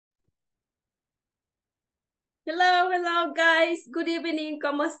Hello, hello guys. Good evening.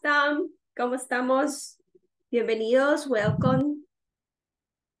 ¿Cómo están? ¿Cómo estamos? Bienvenidos. Welcome.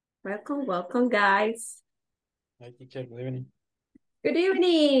 Welcome guys. Hi, teacher. Good evening. Good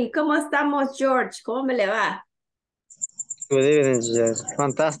evening. ¿Cómo estamos, George? ¿Cómo me le va? Good evening, yes.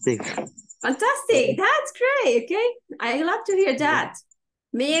 Fantastic. Fantastic. That's great. Okay. I love to hear that.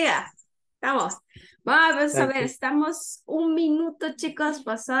 Me llega. Vamos. Vamos a Thank ver, you. estamos un minuto, chicos,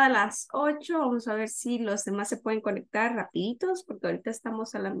 pasadas las 8. Vamos a ver si los demás se pueden conectar rapiditos, porque ahorita estamos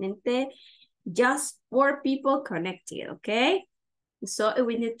solamente just 4 people connected, okay? So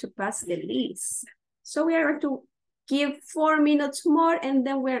we need to pass the list. So we are going to give 4 minutes more and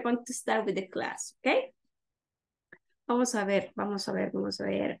then we are going to start with the class, okay? Vamos a ver.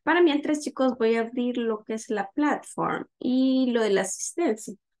 Para mientras, chicos, voy a abrir lo que es la platform y lo de la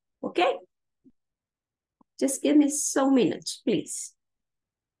asistencia, ¿ok? Just give me some minutes, please.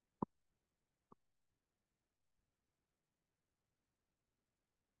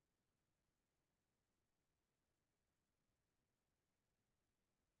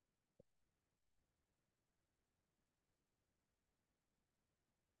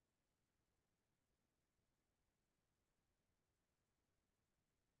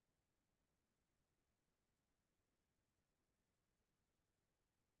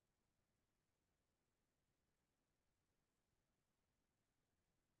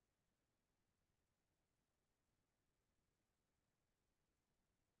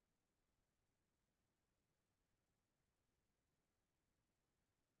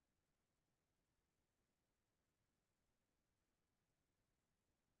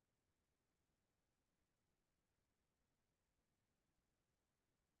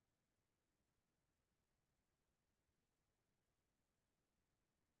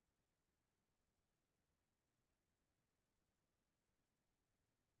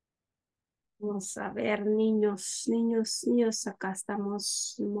 Vamos a ver, niños, acá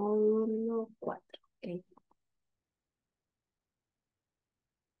estamos módulo 4, ok.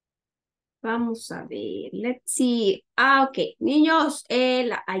 Vamos a ver, let's see. Ok, niños,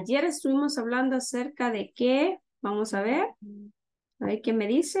 ayer estuvimos hablando acerca de qué, vamos a ver qué me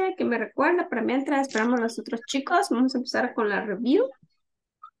dice, qué me recuerda, para mientras esperamos a los otros chicos, vamos a empezar con la review.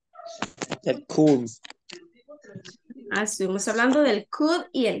 Cool. Estuvimos hablando del could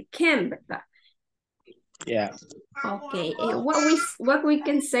y el can, ¿verdad? Yeah. Okay, what we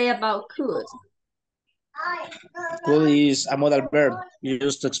can say about could? Could is a modal verb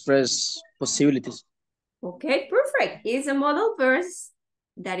used to express possibilities. Okay, perfect. It's a modal verb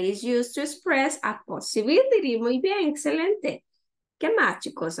that is used to express a possibility. Muy bien, excelente. ¿Qué más,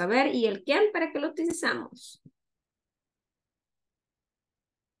 chicos? A ver, ¿y el can para qué lo utilizamos?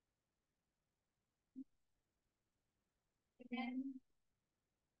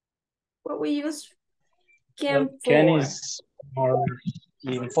 What we use can Can for? is more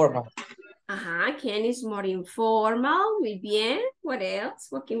informal. Ajá, can is more informal. Muy bien. What else?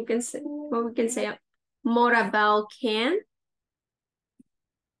 What we can say more about can?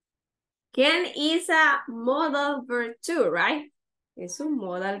 Can is a modal verb too, right? Es un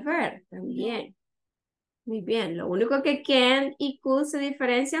modal verb también. Muy bien. Lo único que can y could se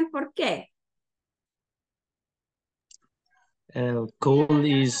diferencian, ¿por qué? Cool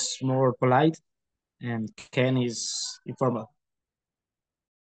is more polite and can is informal.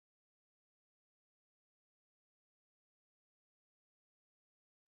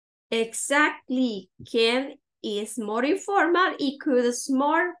 Exactly. Can is more informal y could is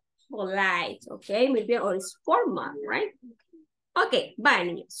more polite. Ok, muy bien. Or is formal, right? Ok, va,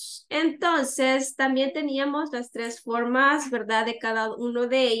 niños. Entonces, también teníamos las 3 formas, ¿verdad? De cada uno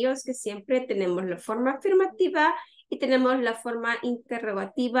de ellos, que siempre tenemos la forma afirmativa y tenemos la forma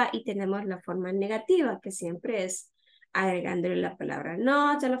interrogativa y tenemos la forma negativa, que siempre es agregándole la palabra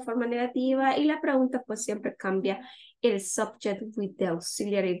not a la forma negativa y la pregunta pues siempre cambia el subject with the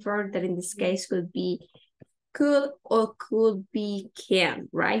auxiliary verb that in this case could be could or could be can,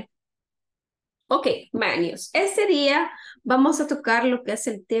 right? Ok, manios. Este día vamos a tocar lo que es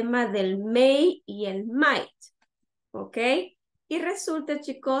el tema del may y el might. Ok. Y resulta,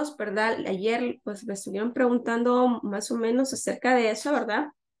 chicos, ¿verdad? Ayer pues me estuvieron preguntando más o menos acerca de eso, ¿verdad?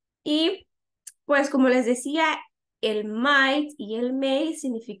 Y pues como les decía, el might y el may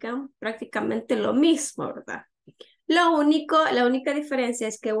significan prácticamente lo mismo, ¿verdad? La única diferencia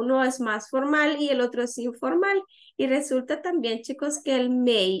es que uno es más formal y el otro es informal. Y resulta también, chicos, que el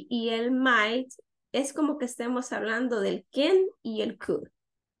may y el might es como que estemos hablando del can y el could.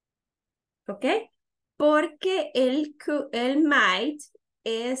 ¿Ok? Porque el might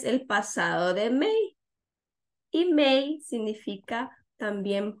es el pasado de may. Y may significa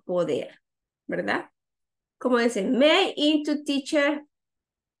también poder, ¿verdad? Como dicen, may into teacher.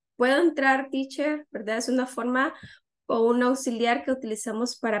 Puedo entrar, teacher, ¿verdad? Es una forma o un auxiliar que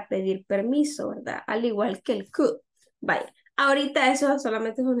utilizamos para pedir permiso, ¿verdad? Al igual que el could. Vaya, ahorita eso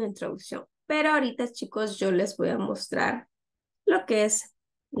solamente es una introducción. Pero ahorita, chicos, yo les voy a mostrar lo que es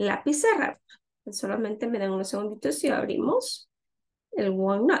la pizarra. Solamente me dan unos segunditos y abrimos el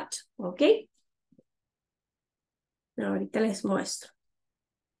OneNote, ¿ok? Ahorita les muestro.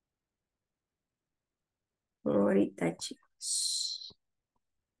 Ahorita, chicos.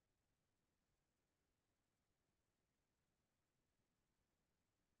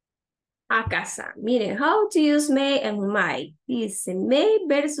 Acá está. Miren, how to use may and might. Dice may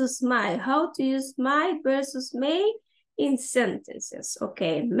versus might. How to use might versus may in sentences.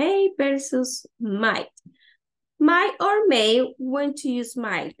 Okay, may versus might. Might or may, when to use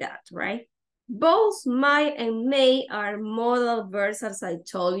might, that, right? Both might and may are modal verbs, as I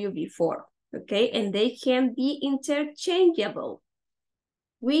told you before, okay? And they can be interchangeable.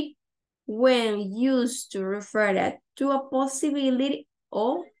 When used to refer that to a possibility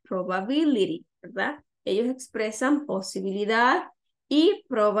or probability, ¿verdad? Ellos expresan posibilidad y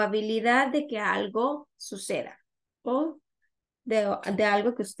probabilidad de que algo suceda o de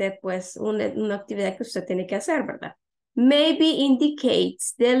algo que usted, pues, una actividad que usted tiene que hacer, ¿verdad? Maybe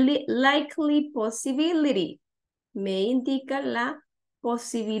indicates the likely possibility. May indica la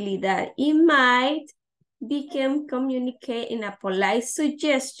posibilidad y might can communicate in a polite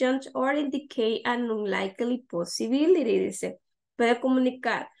suggestion or indicate an unlikely possibility. Dice, puede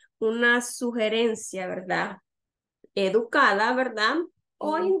comunicar una sugerencia, ¿verdad? Educada, ¿verdad?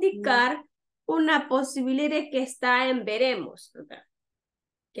 O indicar una posibilidad que está en veremos, ¿verdad?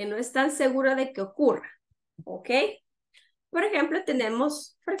 Que no es tan segura de que ocurra, ¿ok? Por ejemplo,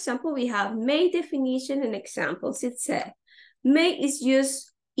 tenemos, for example, we have may definition and examples. It said, may is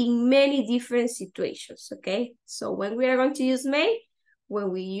used in many different situations, okay? So when we are going to use may, when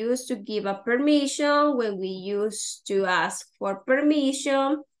we use to give a permission, when we use to ask for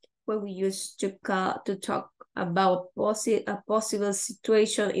permission, when we use to talk about a possible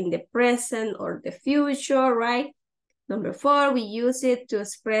situation in the present or the future, right? Number 4, we use it to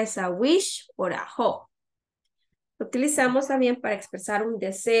express a wish or a hope. Lo utilizamos también para expresar un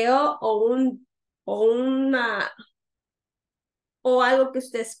deseo o algo que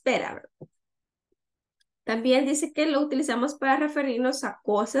usted espera, ¿verdad? También dice que lo utilizamos para referirnos a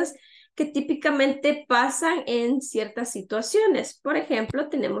cosas que típicamente pasan en ciertas situaciones. Por ejemplo,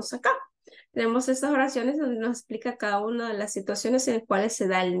 tenemos estas oraciones donde nos explica cada una de las situaciones en las cuales se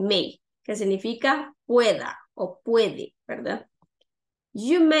da el may, que significa pueda o puede, ¿verdad?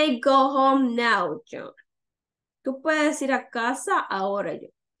 You may go home now, John. Tú puedes ir a casa ahora, John.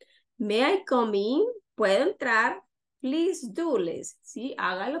 May I come in? ¿Puedo entrar? Please do, Liz. Sí,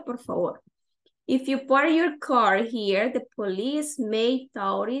 hágalo, por favor. If you park your car here, the police may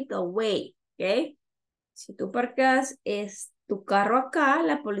tow it away, ¿ok? Si tú parcas tu carro acá,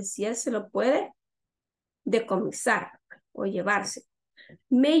 la policía se lo puede decomisar o llevarse.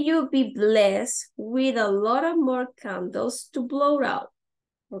 May you be blessed with a lot of more candles to blow out,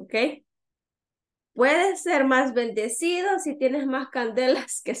 ¿ok? Puedes ser más bendecido si tienes más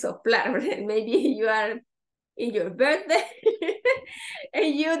candelas que soplar, ¿verdad? Maybe you are in your birthday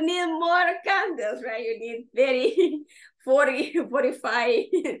and you need more candles, right? You need 30, 40, 45,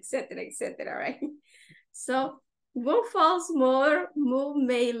 etc., right? So, one false move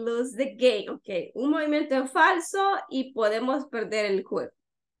may lose the game, okay? Un movimiento en falso y podemos perder el juego,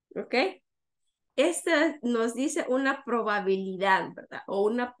 okay? Esta nos dice una probabilidad, ¿verdad? O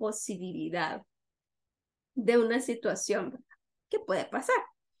una posibilidad de una situación, ¿verdad? Que puede pasar.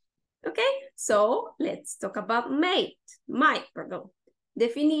 Okay, so let's talk about might, pardon.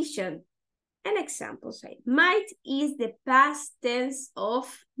 Definition and examples. Right? Might is the past tense of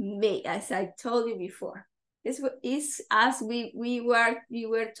may, as I told you before. This is as we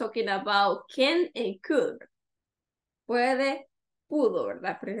were talking about can and could. Puede, pudo,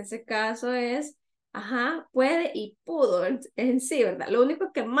 ¿verdad? Pero en ese caso es, puede y pudo en sí, ¿verdad? Lo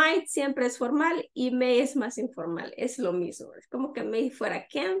único que might siempre es formal y may es más informal. Es lo mismo. Es como que may fuera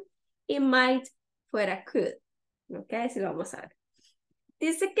can y might fuera could. ¿Ok? Así lo vamos a ver.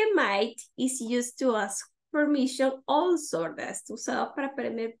 Dice que might is used to ask permission also, ¿verdad? Es usado para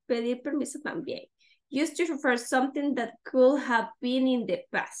pedir permiso también. Used to refer something that could have been in the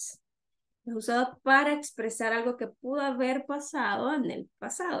past. Es usado para expresar algo que pudo haber pasado en el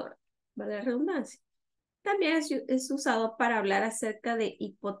pasado, ¿vale la redundancia? También es usado para hablar acerca de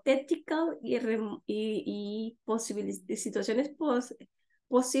hipotéticas y situaciones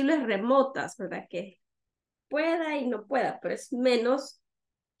posibles remotas, ¿verdad? Que pueda y no pueda, pero es menos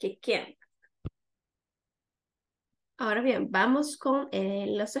que can. Ahora bien, vamos con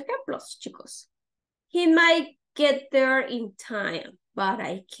los ejemplos, chicos. He might get there in time, but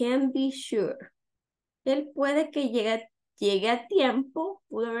I can't be sure. Él puede que llegue a tiempo,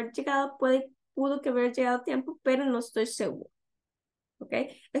 pudo haber llegado, pudo que haber llegado a tiempo, pero no estoy seguro. ¿Ok?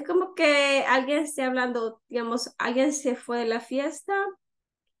 Es como que alguien esté hablando, digamos, alguien se fue de la fiesta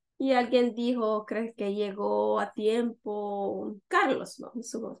y alguien dijo, ¿crees que llegó a tiempo? Carlos,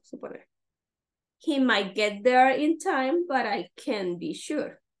 vamos a suponer. He might get there in time, but I can't be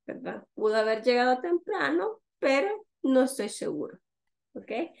sure, ¿verdad? Pudo haber llegado temprano, pero no estoy seguro.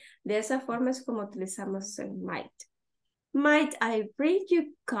 ¿Ok? De esa forma es como utilizamos el might. Might I bring you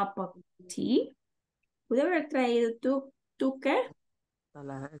a cup of tea? ¿Pude haber traído tú qué?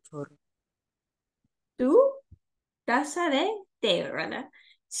 ¿Tú? Taza de té, ¿verdad?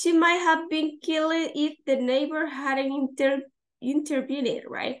 She might have been killed if the neighbor hadn't intervened,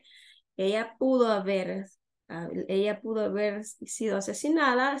 right? Ella pudo haber sido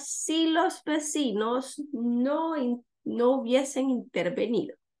asesinada si los vecinos no hubiesen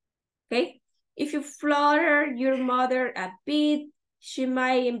intervenido. Okay? If you flutter your mother a bit, she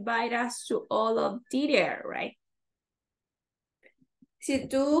might invite us to all of dinner, right? Si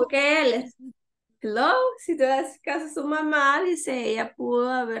tú, hello, si tú das caso a su mamá, dice, ella pudo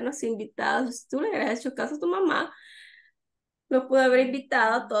habernos invitado, si tú le hubieras hecho caso a tu mamá, nos pudo haber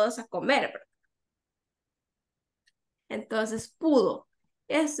invitado a todos a comer, ¿verdad? Entonces, pudo.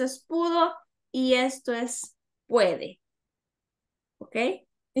 Esto es pudo y esto es puede. ¿Ok?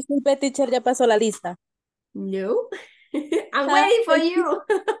 Disculpe, teacher, ya pasó la lista. No. I'm waiting for you.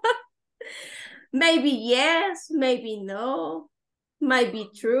 Maybe yes, maybe no. Might be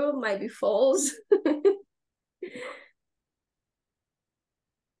true, might be false.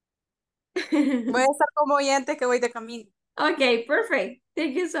 Voy a estar como oyente que voy de camino. Ok, perfect.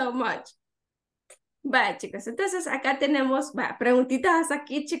 Thank you so much. Vale, chicos, entonces acá tenemos preguntitas hasta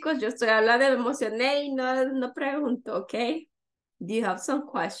aquí, chicos. Yo estoy hablando, me emocioné y no pregunto, ¿ok? Do you have some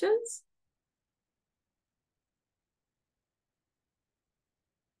questions?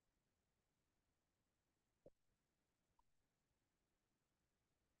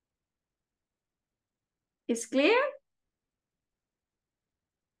 Is clear?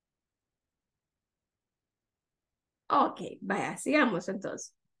 Ok, vaya, sigamos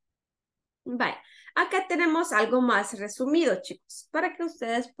entonces. Vaya, acá tenemos algo más resumido, chicos, para que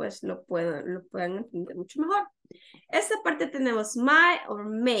ustedes pues lo puedan entender mucho mejor. Esta parte tenemos might or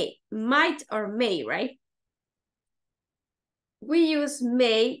may, right? We use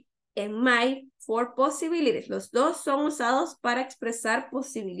may and might for possibilities. Los dos son usados para expresar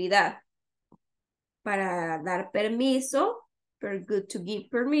posibilidad. Para dar permiso, good to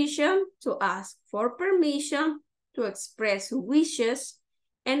give permission, to ask for permission, to express wishes,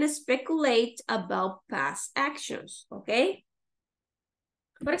 and speculate about past actions, okay?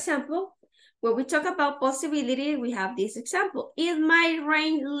 For example, when we talk about possibility, we have this example. It might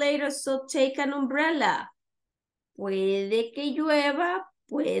rain later, so take an umbrella. Puede que llueva,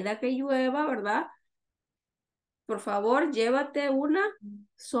 pueda que llueva, ¿verdad? Por favor, llévate una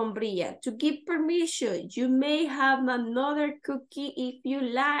sombrilla. To give permission, you may have another cookie if you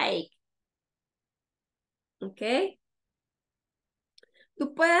like. ¿Ok?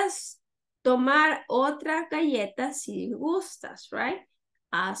 Tú puedes tomar otra galleta si gustas, right?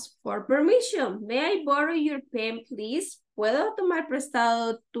 Ask for permission. May I borrow your pen, please? ¿Puedo tomar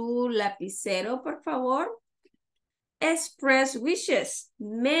prestado tu lapicero, por favor? Express wishes.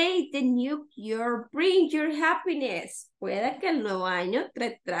 May the new year bring your happiness. Puede que el nuevo año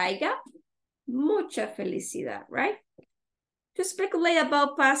te traiga mucha felicidad, right? To speculate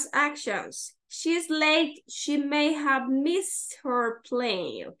about past actions. She's late. She may have missed her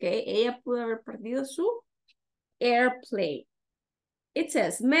plane. Okay, ella pudo haber perdido su airplane. It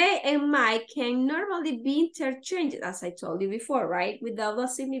says, may and might can normally be interchanged, as I told you before, right? Without a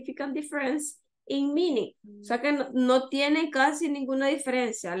significant difference in meaning. O sea que no tienen casi ninguna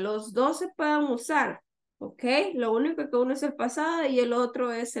diferencia. Los dos se pueden usar, ¿ok? Lo único que uno es el pasado y el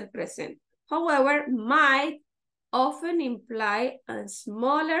otro es el presente. However, might often imply a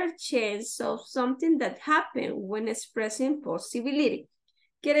smaller chance of something that happened when expressing possibility.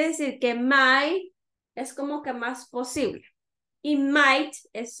 Quiere decir que might es como que más posible. Y might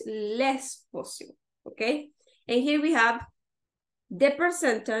is less possible, okay? And here we have the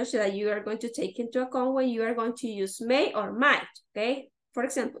percentage that you are going to take into account when you are going to use may or might, okay? For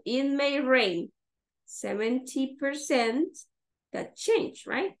example, it may rain, 70% that change,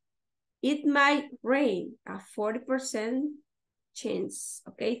 right? It might rain, a 40% chance,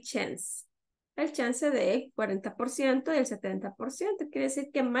 okay? Chance. El chance de 40% y el 70% quiere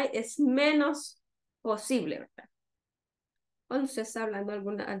decir que might es menos posible, ¿verdad? cuando usted está hablando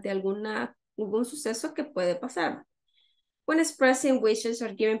algún suceso que puede pasar. When expressing wishes or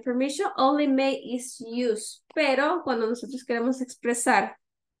giving permission, only may is used. Pero cuando nosotros queremos expresar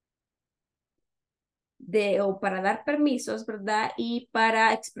o para dar permisos, ¿verdad? Y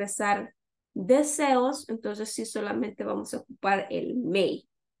para expresar deseos, entonces sí solamente vamos a ocupar el may.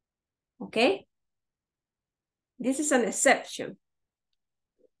 ¿Ok? This is an exception.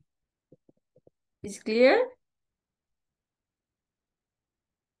 Is clear?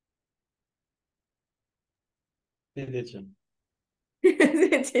 Sí, teacher.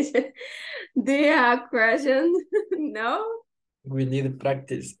 Do you have questions? No? We need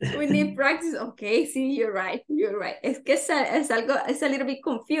practice. We need practice. Okay, sí, you're right. You're right. Es que es algo, es a little bit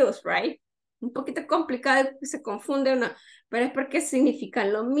confused, right? Un poquito complicado, se confunde uno, pero es porque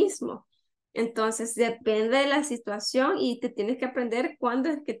significan lo mismo. Entonces, depende de la situación y te tienes que aprender cuándo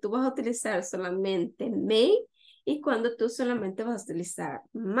es que tú vas a utilizar solamente may y cuándo tú solamente vas a utilizar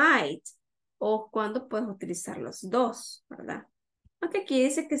might o cuándo puedes utilizar los dos, ¿verdad? Aunque aquí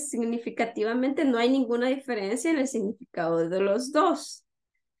dice que significativamente no hay ninguna diferencia en el significado de los dos.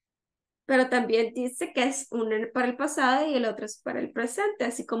 Pero también dice que es uno para el pasado y el otro es para el presente,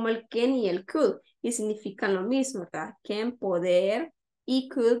 así como el can y el could, y significan lo mismo, ¿verdad? Can, poder, y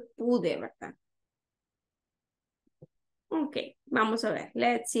could, pude, ¿verdad? Ok, vamos a ver.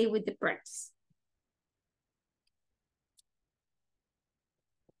 Let's see with the practice.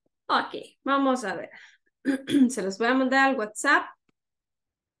 Ok, vamos a ver. Se los voy a mandar al WhatsApp.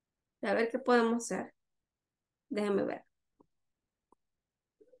 A ver qué podemos hacer. Déjenme ver.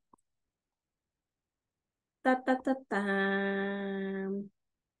 Ta, ta, ta, ta.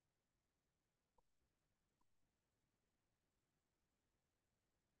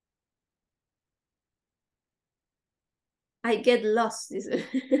 I get lost, dice.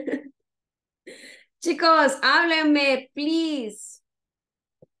 Chicos, háblenme, please.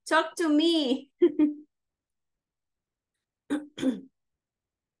 Talk to me.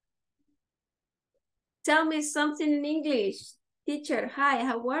 Tell me something in English. Teacher, hi,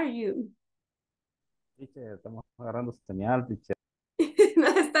 how are you? Teacher, estamos agarrando señal, teacher. No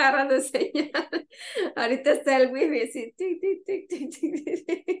está agarrando señal. Ahorita está el wifi así. Tic, tic, tic, tic, tic,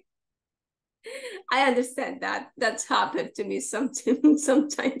 tic. I understand that. That's happened to me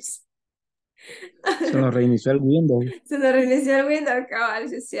sometimes. Se nos reinició el Windows. Se nos reinició el Windows, cabal,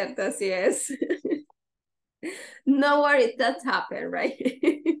 sí es cierto, así es. No worry, that happened, right?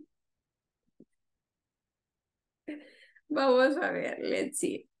 Vamos a ver, let's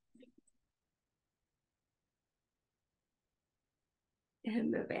see.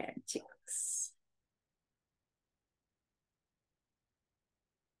 Déjenme ver, chicos.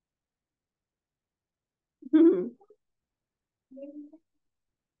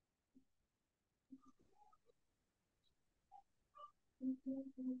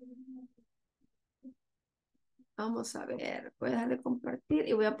 Vamos a ver, voy a dejar de compartir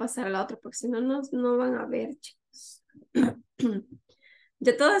y voy a pasar a la otra porque si no, no van a ver, chicos.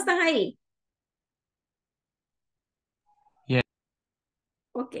 ¿Ya todos están ahí? Yeah.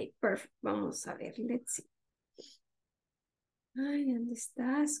 Ok, perfecto. Vamos a ver, let's see. Ay, ¿dónde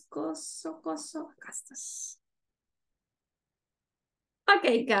estás? Coso, coso. Acá estás. Ok,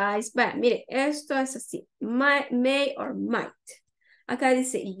 guys. Bueno, mire, esto es así. May or might. Acá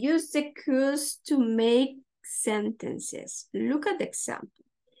dice, use the cues to make sentences. Look at the example.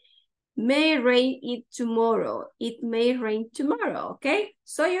 May rain it tomorrow. It may rain tomorrow, okay?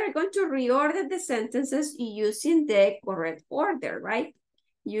 So you're going to reorder the sentences using the correct order, right?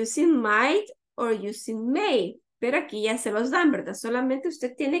 Using might or using may. Pero aquí ya se los dan, ¿verdad? Solamente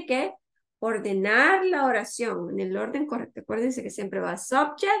usted tiene que ordenar la oración en el orden correcto. Acuérdense que siempre va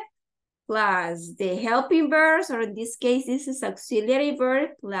subject plus the helping verbs, or in this case, this is auxiliary verb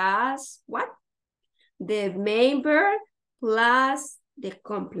plus what? The main verb plus the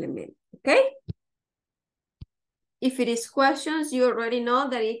complement, okay? If it is questions, you already know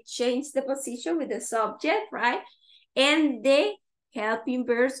that it changed the position with the subject, right? And the helping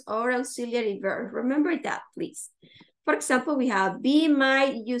verbs or auxiliary verbs. Remember that, please. For example, we have be,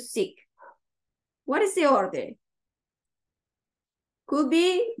 might, you, sick. What is the order? Could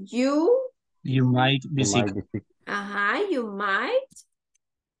be you. You might be You sick. might be sick. You might.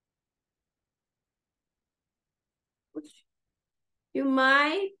 You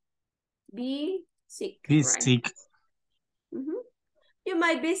might be sick, Be right? sick. You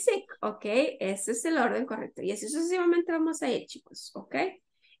might be sick, ok. Ese es el orden correcto. Y así sucesivamente vamos a ir, chicos, ok.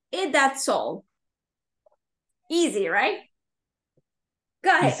 And that's all. Easy, right?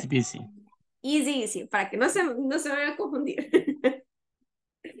 Go ahead. Easy. Easy, easy, para que no se vayan a confundir.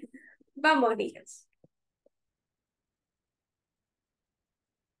 Vamos, niños.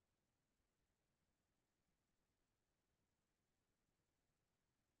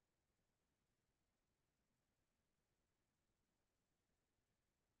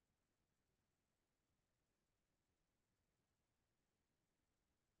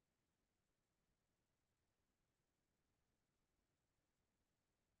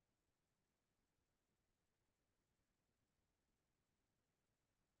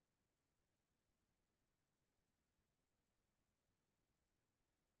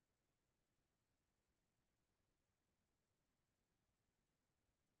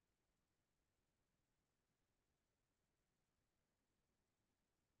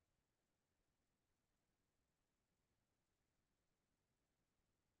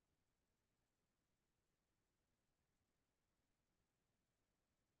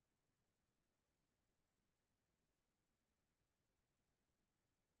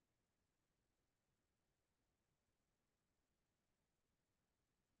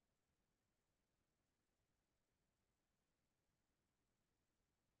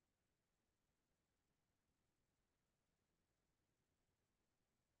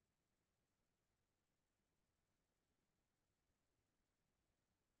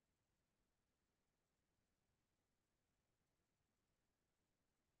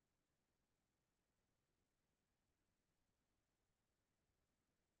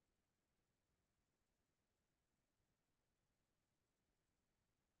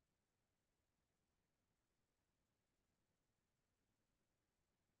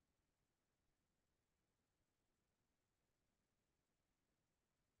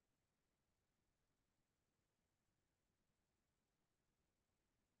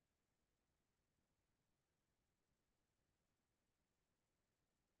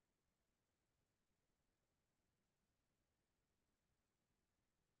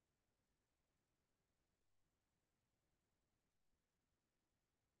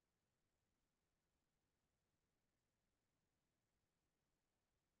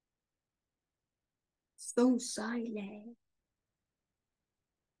 So silent.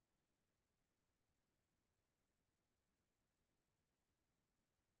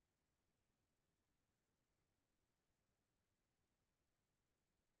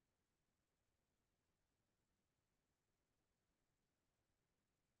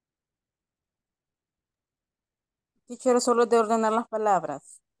 Teacher, solo de ordenar las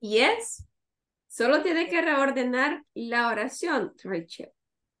palabras. Yes. Solo tiene que reordenar la oración, Rachel.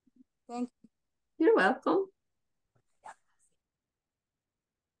 Thank You're welcome.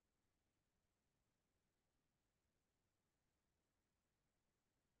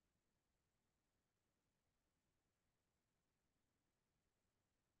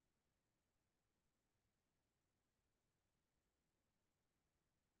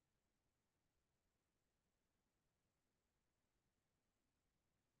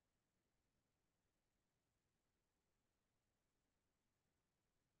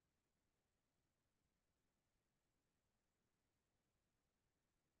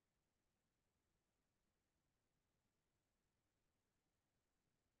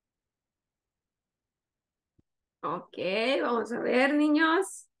 Ok, vamos a ver,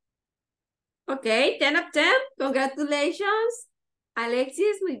 niños. Ok, 10 of 10. Congratulations.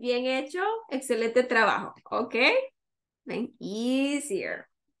 Alexis, muy bien hecho. Excelente trabajo. Ok. Then easier.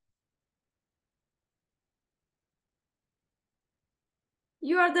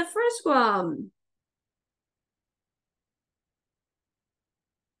 You are the first one.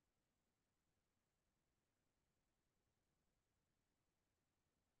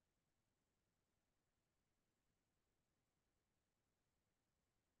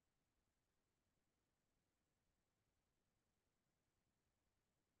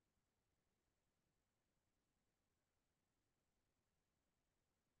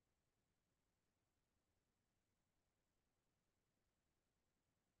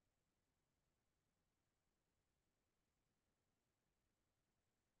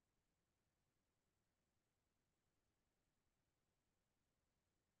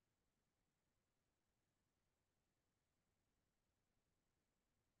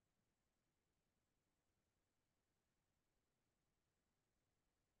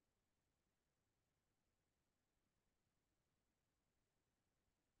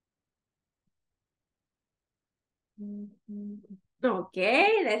 Ok,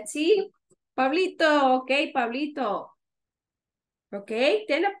 let's see. Pablito, ok, Pablito. Ok,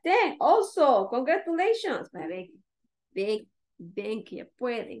 10 of 10. Also, congratulations. Ven, ven que ya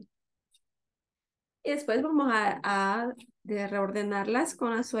pueden. Y después vamos de reordenarlas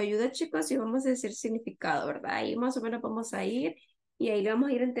con su ayuda, chicos, y vamos a decir significado, ¿verdad? Ahí más o menos vamos a ir y ahí vamos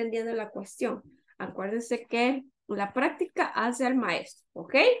a ir entendiendo la cuestión. Acuérdense que la práctica hace al maestro,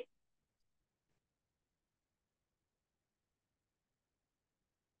 ¿ok?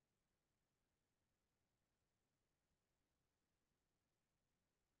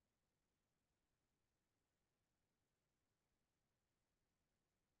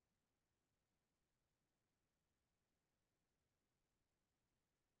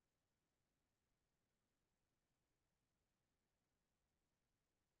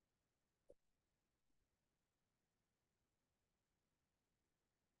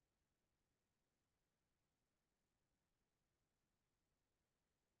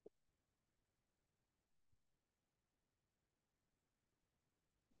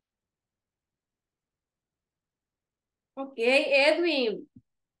 Ok, Edwin.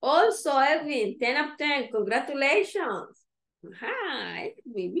 Also, Edwin, 10 of 10. Congratulations. Ajá,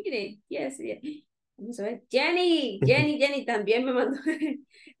 Edwin, mire. Yes, yes. Vamos a ver. Jenny también me mandó.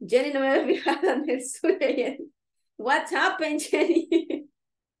 Jenny no me había fijado en el suyo. What happened, Jenny?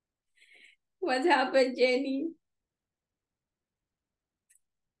 What happened, Jenny?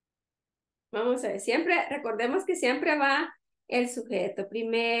 Vamos a ver, siempre, recordemos que siempre va el sujeto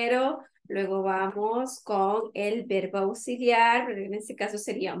primero, luego vamos con el verbo auxiliar, pero en este caso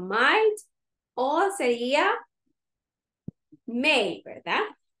sería might o sería may, ¿verdad?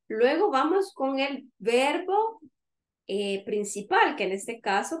 Luego vamos con el verbo principal, que en este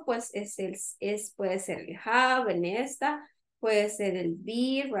caso pues puede ser el have en esta, puede ser el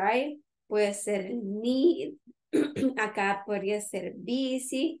be, right? Puede ser el need, acá podría ser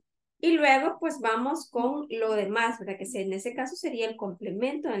busy, y luego pues vamos con lo demás, ¿verdad? Que en ese caso sería el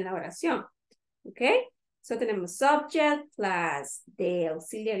complemento en la oración, ¿ok? So tenemos subject plus the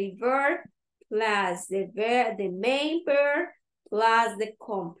auxiliary verb plus the main verb plus the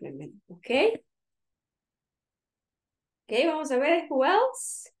complement, ¿ok? Ok, vamos a ver, who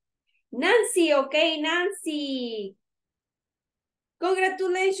else? Nancy, ok, Nancy.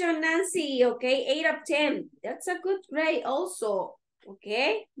 Congratulations, Nancy, ok, 8 of 10. That's a good grade also,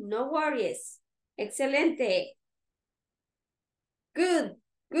 ok, no worries. Excelente. Good.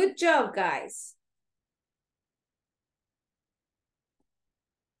 Good job, guys.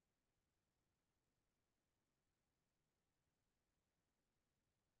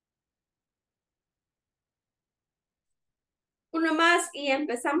 Uno más y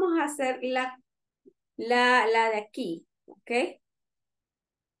empezamos a hacer la de aquí, ¿ok?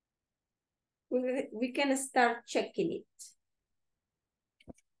 We can start checking it.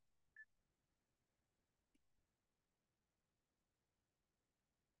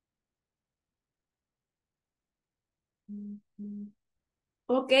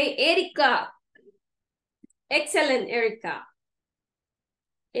 Ok, Erika. Excellent, Erika.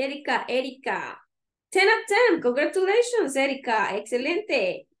 Erika. 10 of 10. Congratulations, Erika.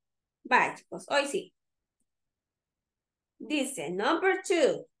 Excelente. Vaya, chicos, hoy sí. Dice, number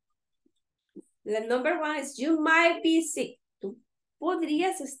 2. The number 1 is you might be sick. Tú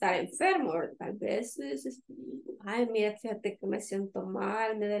podrías estar enfermo, tal vez. Ay, mira, fíjate que me siento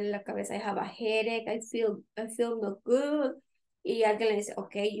mal, me duele la cabeza, I have a headache, I feel not good. Y alguien le dice,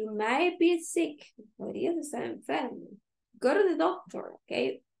 ok, you might be sick. Podrías estar enfermo. Go to the doctor,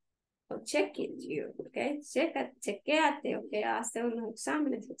 ok. Or check it you, ok. Chequeate, ok. Hazte unos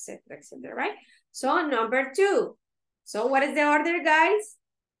exámenes, etcétera, etcétera, right? So, number 2. So, what is the order, guys?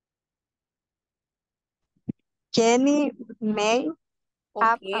 Jenny may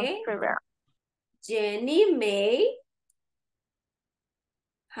have a Okay. fever. Jenny may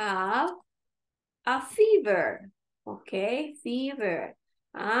have a fever. Okay, fever.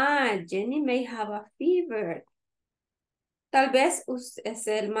 Jenny may have a fever. Tal vez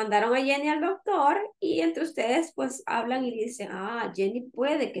se mandaron a Jenny al doctor y entre ustedes pues hablan y dicen, Jenny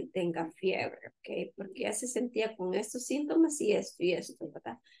puede que tenga fiebre, ok, porque ya se sentía con estos síntomas y esto,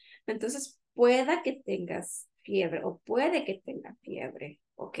 ¿verdad? Entonces, pueda que tengas fiebre o puede que tenga fiebre,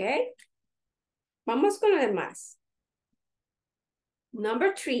 ok. Vamos con lo demás.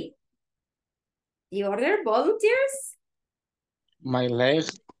 Number 3. The other volunteers? My leg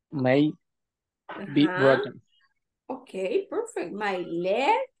may be broken. Okay, perfect. My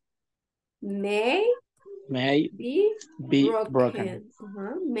leg may be broken.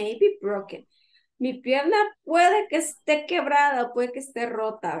 May be broken. Mi pierna puede que esté quebrada o puede que esté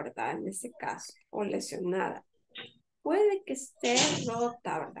rota, ¿verdad? En ese caso, o lesionada. Puede que esté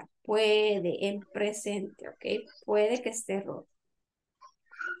rota, ¿verdad? Puede, en presente, ¿ok? Puede que esté rota.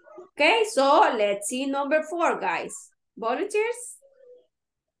 Okay, so let's see number 4, guys. Volunteers?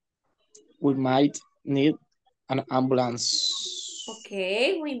 We might need an ambulance.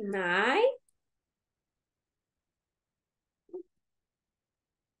 Okay, we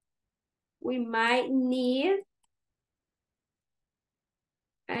might need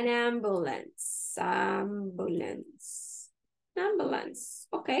an ambulance. Ambulance.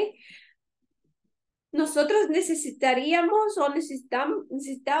 Okay. Nosotros necesitaríamos o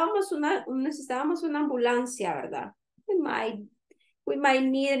necesitábamos una ambulancia, ¿verdad? We might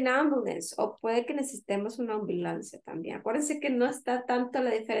need an ambulance. O puede que necesitemos una ambulancia también. Acuérdense que no está tanto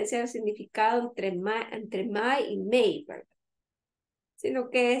la diferencia de significado entre might y may, ¿verdad? Sino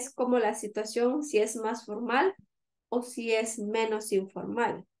que es como la situación, si es más formal o si es menos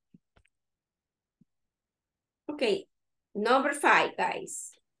informal. Okay, number 5,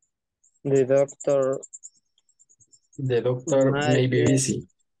 guys. The doctor may be busy.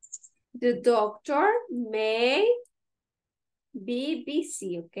 The doctor may be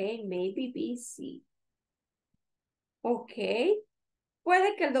busy, okay? May be busy. Okay.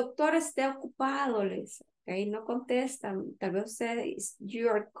 Puede que el doctor esté ocupado, les. Okay, no contestan. Tal vez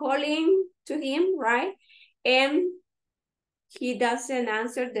you're calling to him, right? And he doesn't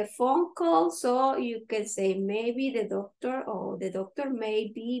answer the phone call, so you can say maybe the doctor or the doctor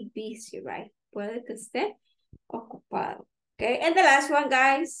may be busy, right? Puede que esté ocupado. Okay, and the last one,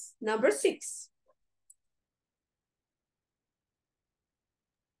 guys, number 6.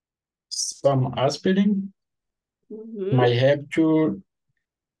 Some aspirin might help your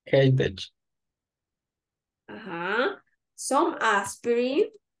headache. Some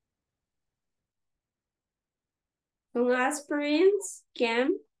aspirin. Some aspirins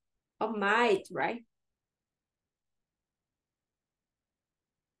can or might, right?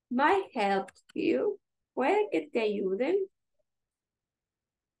 Might help you. Puede que te ayuden.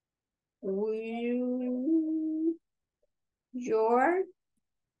 Your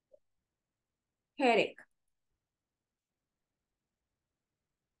headache.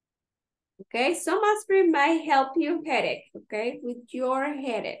 Okay, some aspirin might help your headache, okay, with your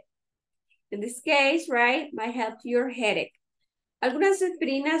headache. In this case, right, might help your headache. Algunas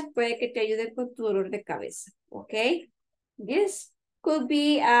aspirinas puede que te ayuden con tu dolor de cabeza, okay? Yes. could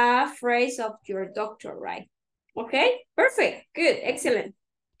be a phrase of your doctor, right? Okay, perfect, good, excellent.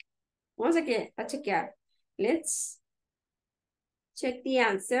 Vamos a chequear. Let's check the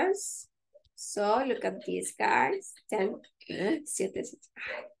answers. So look at these cards. 10, 7,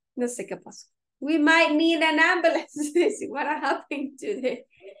 no sé qué pasó. We might need an ambulance. What happened today?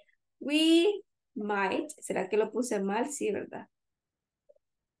 We might. ¿Será que lo puse mal? Sí, ¿verdad?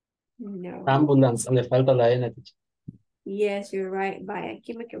 No. Ambulance, le falta la N, teacher. Yes, you're right. Vaya,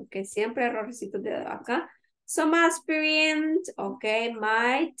 aquí me equivoqué. Siempre errorcitos de acá. Some aspirin, okay,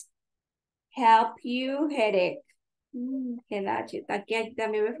 might help you headache. Headache. Aquí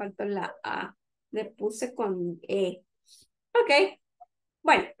también me faltó la A. Le puse con E. Ok.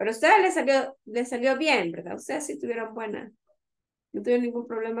 Bueno, pero a ustedes les salió bien, ¿verdad? Ustedes sí tuvieron buena. No tuvieron ningún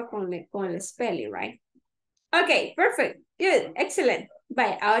problema con el spelling, right? Ok, perfect. Good. Excellent.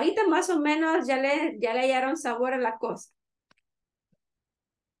 Vaya, ahorita más o menos ya le hallaron sabor a la cosa.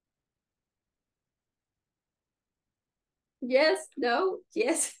 Yes, no,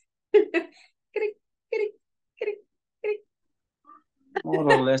 yes. Cric, cric, cric, cric.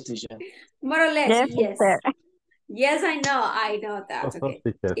 More or less, teacher. More or less, Yes, yes. teacher. Yes, I know that, What's up, okay.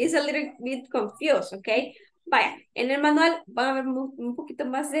 teacher? It's a little bit confused, okay. Vaya, en el manual van a ver un poquito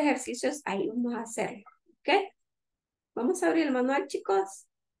más de ejercicios, ahí vamos a hacer, ok. Vamos a abrir el manual, chicos.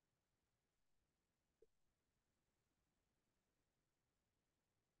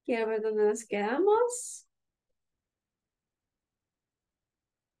 Quiero ver dónde nos quedamos.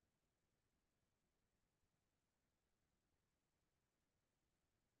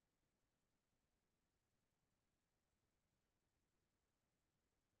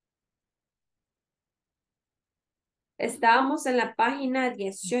 Estábamos en la página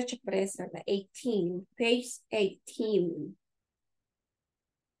 18, parece, la 18, page 18.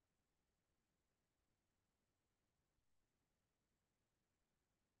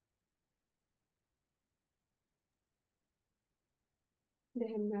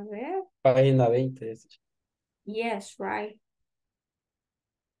 Déjenme ver. Página 20. Yes, right.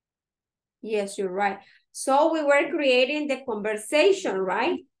 Yes, you're right. So we were creating the conversation,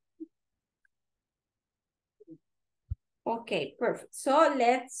 right? Okay, perfect. So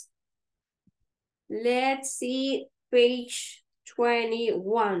let's see page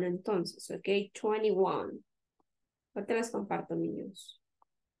 21, entonces, okay, 21. Ahorita les comparto, niños.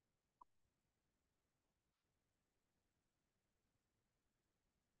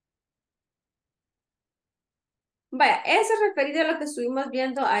 Vaya, eso es referido a lo que estuvimos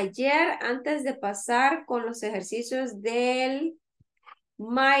viendo ayer antes de pasar con los ejercicios del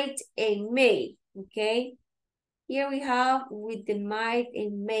might and may, okay? Here we have with the might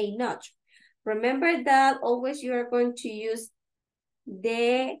and may not. Remember that always you are going to use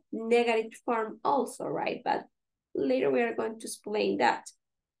the negative form also, right? But later we are going to explain that.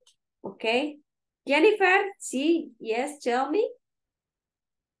 Okay? Jennifer, sí, yes, tell me.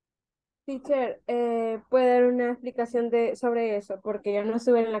 Teacher, ¿puede dar una explicación sobre eso? Porque yo no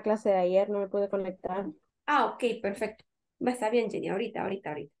estuve en la clase de ayer, no me pude conectar. Ah, ok, perfecto. Va, está bien, Jenny, ahorita.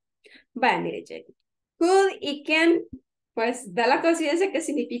 Vaya, mire, Jenny. Could y can, pues da la coincidencia que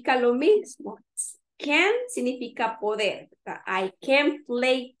significa lo mismo. Can significa poder. I can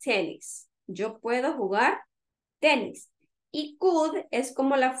play tennis. Yo puedo jugar tenis. Y could es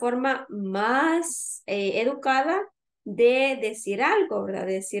como la forma más educada de decir algo, ¿verdad?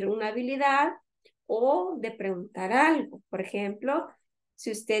 De decir una habilidad o de preguntar algo. Por ejemplo, si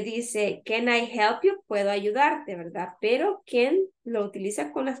usted dice, can I help you? Puedo ayudarte, ¿verdad? Pero can lo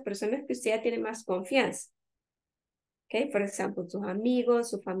utiliza con las personas que usted ya tiene más confianza. Okay, por ejemplo, sus amigos,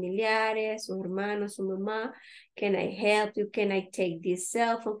 sus familiares, sus hermanos, su mamá. Can I help you? Can I take this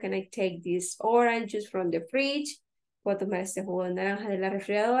cell phone? Can I take this orange juice from the fridge? Puedo tomar este jugo de naranja de la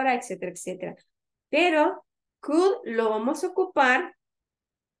refrigeradora, etcétera, etcétera. Pero could lo vamos a ocupar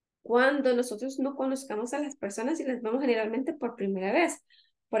cuando nosotros no conozcamos a las personas y las vemos generalmente por primera vez.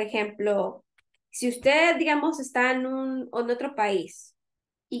 Por ejemplo, si usted, digamos, está en otro país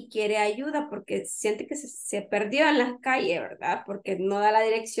y quiere ayuda porque siente que se perdió en la calle, ¿verdad? Porque no da la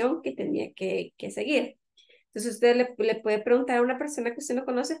dirección que tenía que seguir. Entonces usted le puede preguntar a una persona que usted no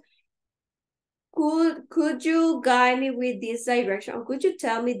conoce, could you guide me with this direction? Or could you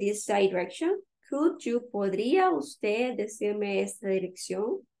tell me this direction? Could you, ¿podría usted decirme esta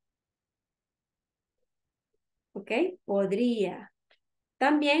dirección? ¿Ok? Podría.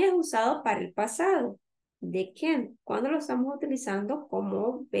 También es usado para el pasado. ¿De quién? Cuando lo estamos utilizando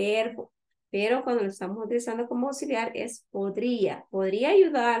como verbo. Pero cuando lo estamos utilizando como auxiliar es podría. ¿Podría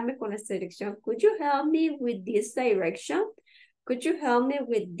ayudarme con esta dirección? Could you help me with this direction? Could you help me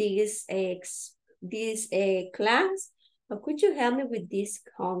with this class? Or could you help me with this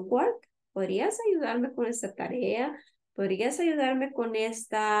homework? ¿Podrías ayudarme con esta tarea? ¿Podrías ayudarme con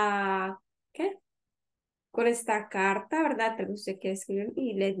esta, qué? Con esta carta, ¿verdad? Tal vez usted quiere escribir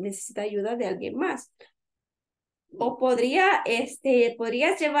y le necesita ayuda de alguien más. O ¿podrías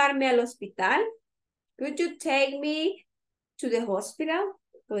llevarme al hospital? Could you take me to the hospital?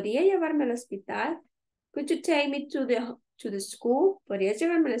 ¿Podría llevarme al hospital? Could you take me to the school? ¿Podrías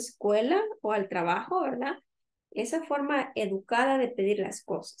llevarme a la escuela o al trabajo, verdad? Esa forma educada de pedir las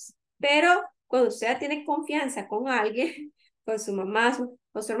cosas. Pero cuando usted tiene confianza con alguien, con su mamá,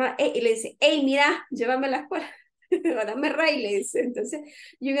 con su hermana, y le dice, hey, mira, llévame a la escuela. O dame ray, le dice. Entonces,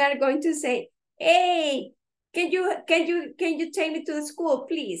 you are going to say, hey, can you take me to the school,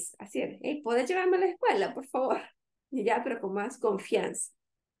 please? Así es, hey, ¿puedes llevarme a la escuela, por favor? Y ya, pero con más confianza.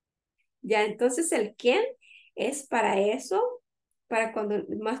 Ya, entonces el quién es para eso, para cuando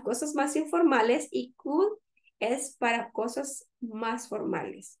más cosas más informales, y could es para cosas más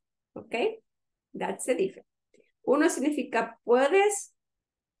formales. ¿Ok? That's the difference. Uno significa puedes,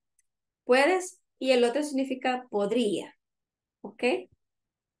 y el otro significa podría. ¿Ok?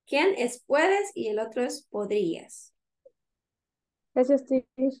 ¿Quién es puedes y el otro es podrías? Gracias,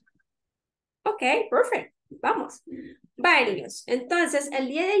 teacher. Ok, perfecto. Vamos. Vale, niños. Entonces, el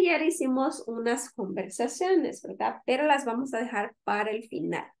día de ayer hicimos unas conversaciones, ¿verdad? Pero las vamos a dejar para el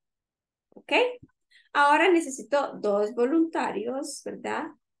final. ¿Ok? Ahora necesito 2 voluntarios, ¿verdad?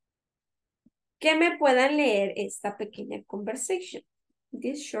 Que me puedan leer esta pequeña conversation.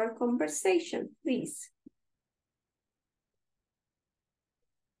 This short conversation, please.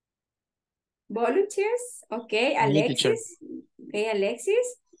 Volunteers? Ok, Me, teacher. Alexis. Ok,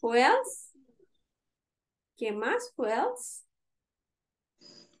 Alexis. Who else? ¿Quién más? Who else?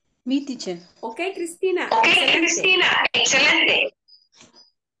 Mi teacher. Ok, Cristina. Ok, Excelente. Cristina, excelente.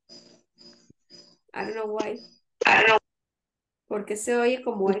 I don't know why. I don't know. Porque se oye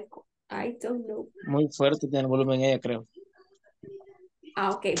como eco. I don't know. Muy fuerte tiene el volumen ella, creo.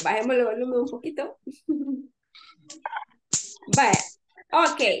 Ah, ok. Bajemos el volumen un poquito. Vale.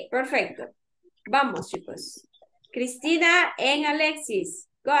 Ok, perfecto. Vamos, chicos. Cristina en Alexis.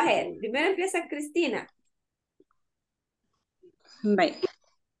 Go ahead. Primero empieza Cristina. Bye.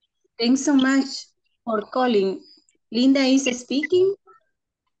 Thanks so much for calling. Linda is speaking.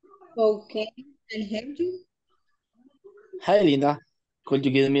 Okay, I'll help you. Hi, Linda. Could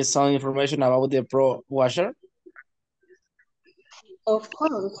you give me some information about the pro washer? Of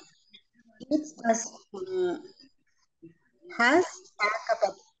course. It has a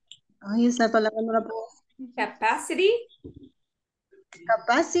ay, esa palabra no la puedo decir. Capacity.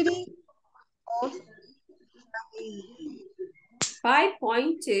 Capacity of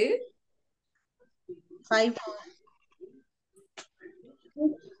 5.2. 5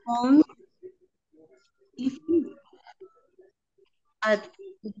 on at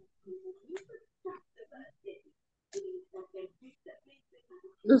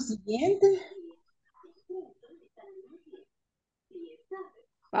lo siguiente.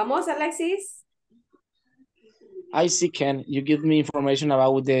 Vamos, Alexis. I see. Can you give me information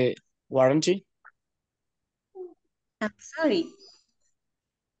about the warranty? I'm sorry.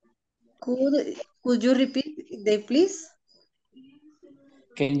 Could you repeat the please?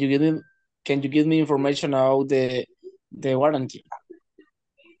 Can you give me information about the warranty?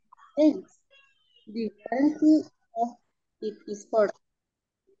 Thanks. The warranty of it is for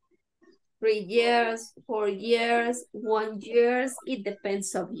 3 years, 4 years, 1 year. It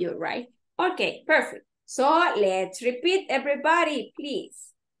depends of you, right? Okay, perfect. So let's repeat, everybody,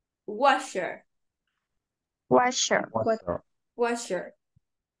 please. Washer. Washer. Washer. Washer.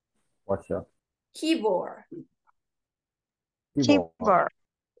 Washer. Keyboard. Keyboard.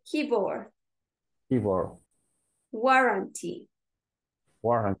 Keyboard. Keyboard. Warranty.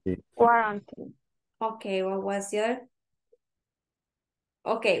 Warranty. Warranty. Okay, what was the other?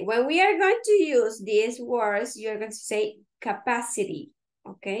 Okay, when we are going to use these words, you're going to say capacity.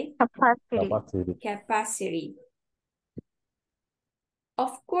 Okay? Capacity. Capacity. Capacity.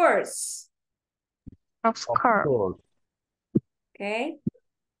 Of course. Of Of course. course. Okay?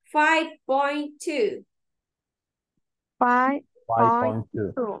 5.2. 5.2.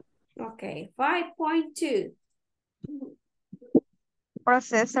 5.2. Okay, 5.2.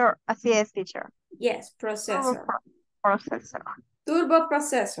 Processor. Así es, teacher. Yes, processor. Processor. Turbo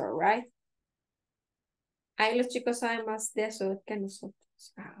processor, right? Ahí los chicos saben más de eso que nosotros.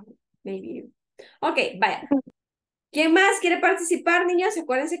 Maybe. Ok, vaya. ¿Quién más quiere participar, niños?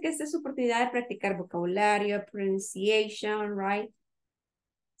 Acuérdense que esta es su oportunidad de practicar vocabulario, pronunciation, right?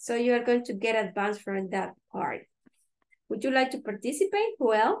 So you are going to get advanced from that part. Would you like to participate?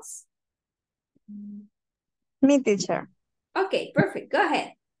 Who else? Mi teacher. Okay, perfect. Go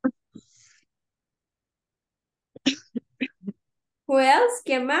ahead. Who else?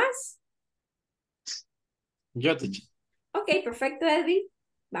 ¿Quién más? Yo, teacher. Okay, perfecto, Edwin.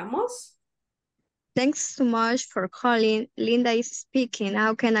 Vamos. Thanks so much for calling. Linda is speaking.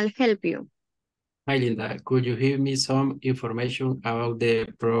 How can I help you? Hi, Linda. Could you give me some information about the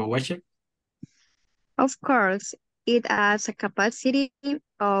Pro Washer? Of course, it has a capacity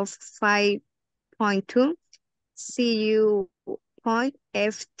of 5.2 CU.FT,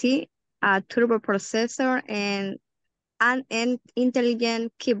 a turbo processor, and an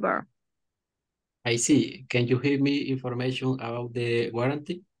intelligent keyboard. I see. Can you give me information about the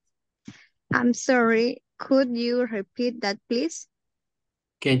warranty? I'm sorry, could you repeat that, please?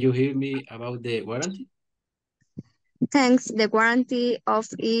 Can you give me about the warranty? Thanks, the warranty of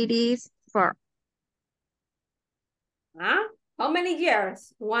it is for Huh? How many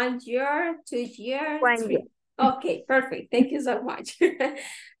years? 1 year, 2 years, 1 year. 3. Okay, perfect. Thank you so much.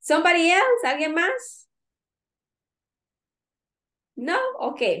 Somebody else? ¿Alguien más? No,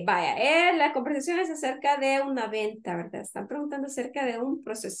 ok, vaya. La conversación es acerca de una venta, ¿verdad? Están preguntando acerca de un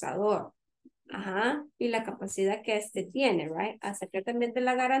procesador. Ajá, y la capacidad que este tiene, right? Acerca también de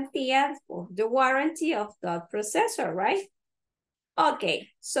la garantía, of the warranty of that processor, right? Okay,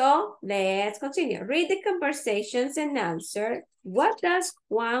 so let's continue. Read the conversations and answer. What does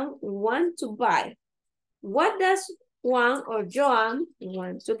Juan want to buy? What does Juan or Joan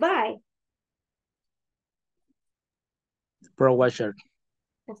want to buy? Pro washer.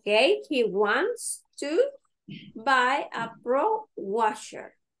 Okay, he wants to buy a pro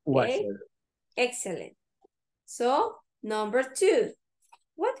washer. Okay, Washer. excellent. So, number 2.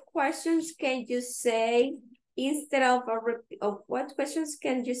 What questions can you say instead of what questions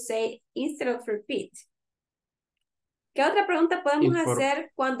can you say instead of repeat? ¿Qué otra pregunta podemos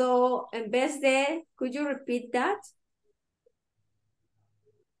hacer cuando en vez de could you repeat that?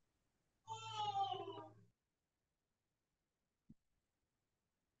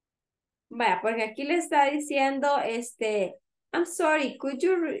 Vaya, porque aquí le está diciendo I'm sorry, could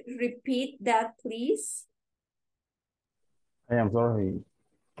you repeat that please? I am sorry.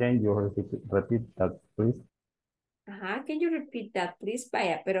 Can you repeat that, please? Ajá, can you repeat that please?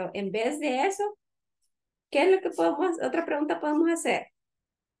 Vaya, pero en vez de eso, ¿qué es lo que otra pregunta podemos hacer?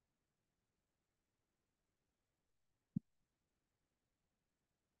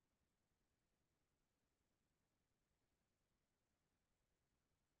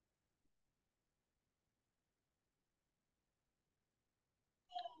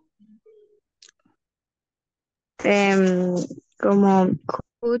 Como,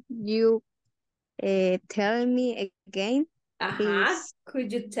 could you tell me again, Ajá, please?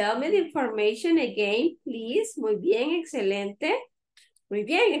 could you tell me the information again, please? Muy bien, excelente. Muy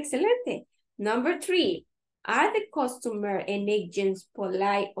bien, excelente. Number 3, are the customer and agents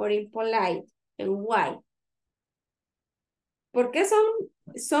polite or impolite, and why? ¿Por qué son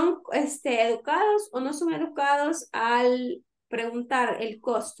educados o no son educados al preguntar el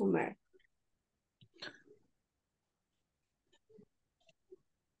customer?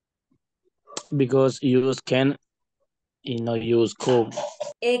 Because use can y no use could.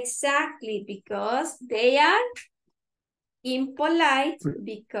 Exactly, because they are impolite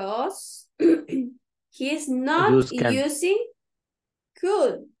because he's not using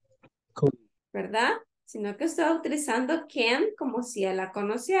could, ¿verdad? Sino que está utilizando can como si él la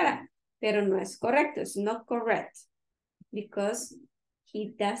conociera, pero no es correcto, it's not correct, because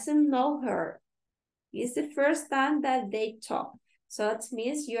he doesn't know her. It's the first time that they talk, so it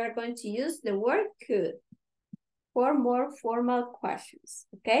means you are going to use the word could for more formal questions.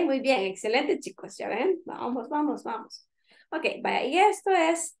 Ok, muy bien, excelente chicos, ya ven, vamos. Ok, vaya, y esto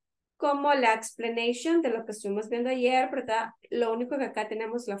es como la explanation de lo que estuvimos viendo ayer, ¿verdad? Lo único que acá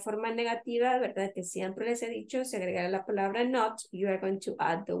tenemos la forma negativa, ¿verdad? Que siempre les he dicho, se agregará la palabra not, you are going to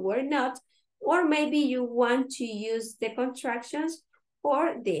add the word not, or maybe you want to use the contractions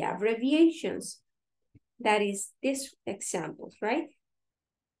or the abbreviations. That is this examples, right?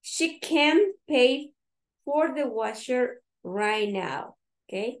 She can pay for the washer right now,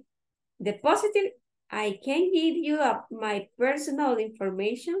 okay? The positive, I can give you my personal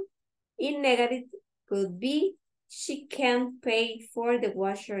information. In negative could be, she can't pay for the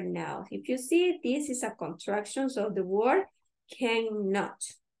washer now. If you see, this is a contraction of the word cannot,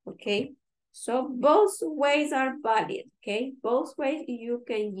 okay? So both ways are valid, okay? Both ways you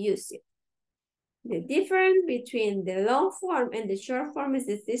can use it. The difference between the long form and the short form is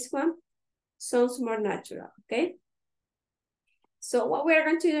this one sounds more natural, okay? So what we're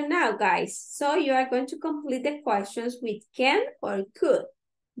going to do now, guys, so you are going to complete the questions with can or could.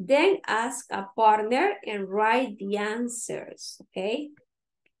 Then ask a partner and write the answers, okay?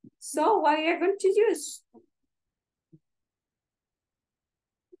 So what are you going to use?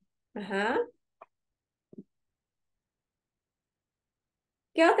 Ajá.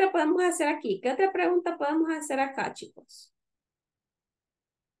 ¿Qué otra podemos hacer aquí? ¿Qué otra pregunta podemos hacer acá, chicos?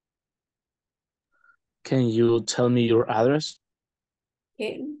 Can you tell me your address?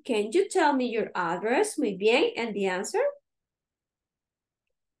 Can you tell me your address? Muy bien. And the answer?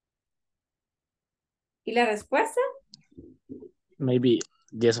 ¿Y la respuesta? Maybe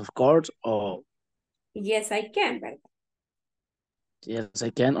yes, of course, or Yes, I can, ¿verdad? yes,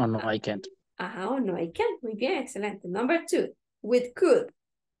 I can, or no, I can't. Ajá, o no, I can. Muy bien, excelente. Number 2, with could.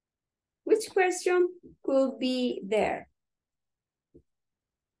 Which question could be there?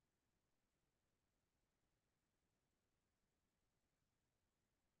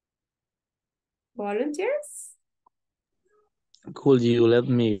 Volunteers? Could you let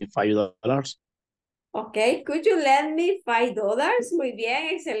me $5? Okay, could you lend me $5? Muy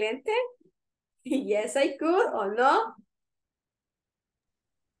bien, excelente. Yes, I could, or no?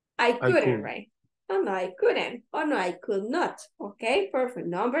 I couldn't, could. right? Oh, no, I couldn't. Oh, no, I could not. Okay, perfect.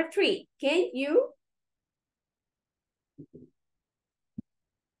 Number 3, can you?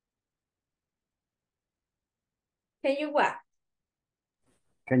 Can you what?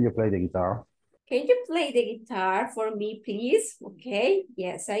 Can you play the guitar? Can you play the guitar for me, please? Okay,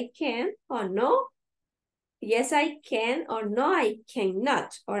 yes, I can, or no? Yes, I can, or no, I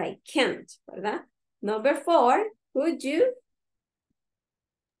cannot, or I can't, ¿verdad? Number 4, could you?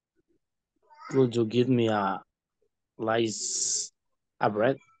 Could you give me a slice of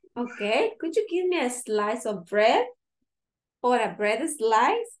bread? Okay, could you give me a slice of bread? Or a bread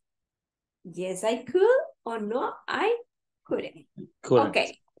slice? Yes, I could, or no, I couldn't. Couldn't.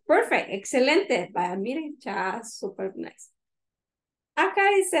 Okay, perfect, excelente. Vaya, miren, ya, super nice. Acá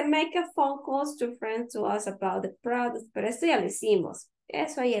dice, make a phone calls to friends to us about the product, pero esto ya lo hicimos.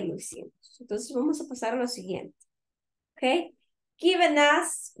 Eso ayer lo hicimos. Entonces vamos a pasar a lo siguiente. Okay, given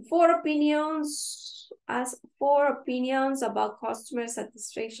us 4 opinions, about customer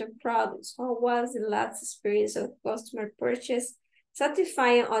satisfaction products. How was the last experience of customer purchase?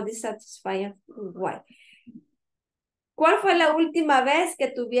 Satisfying or dissatisfying? Why? ¿Cuál fue la última vez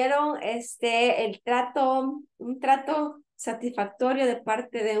que tuvieron un trato satisfactorio de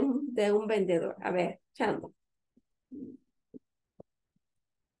parte de un vendedor? A ver, Chando.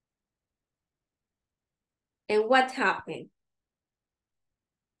 And what happened?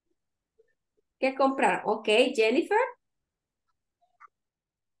 ¿Qué compraron? Ok, Jennifer.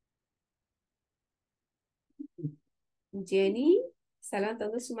 Jenny, está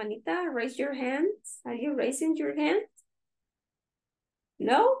levantando su manita. Raise your hands. Are you raising your hand?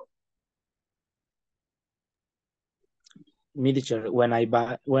 No? Me, teacher, when I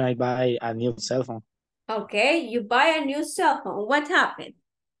buy a new cell phone. Okay, you buy a new cell phone. What happened?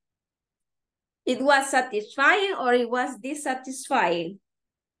 It was satisfying or it was dissatisfying?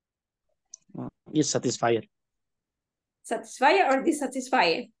 It's satisfied. Satisfying or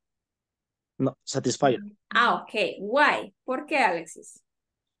dissatisfying? No, satisfied. Ah, okay. Why? ¿Por qué, Alexis?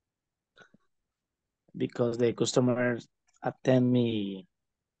 Because the customers attend me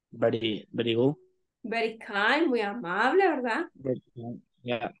very, very good. Very kind, muy amable, ¿verdad?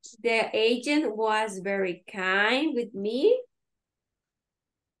 Yeah. The agent was very kind with me.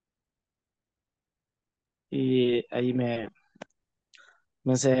 Y ahí me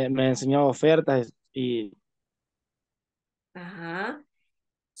enseñó ofertas y Ajá.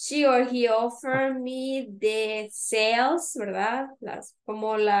 She or he offered me the sales, ¿verdad?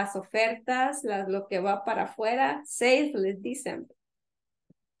 Como las ofertas, lo que va para afuera. Sales, les dicen.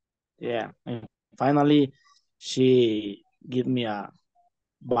 yeah. And finally, she give me a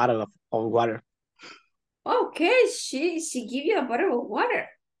bottle of water. Okay, she give you a bottle of water.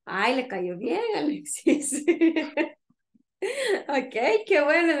 Ay, le cayó bien, Alexis. Ok, qué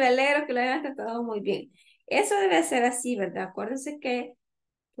bueno, me alegro que lo hayan tratado muy bien. Eso debe ser así, ¿verdad? Acuérdense que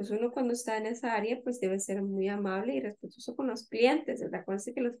pues uno cuando está en esa área, pues debe ser muy amable y respetuoso con los clientes, ¿verdad?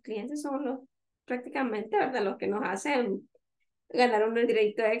 Acuérdense que los clientes son prácticamente, ¿verdad? Los que nos hacen ganar un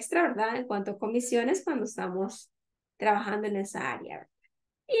dinerito extra, ¿verdad? En cuanto a comisiones cuando estamos trabajando en esa área,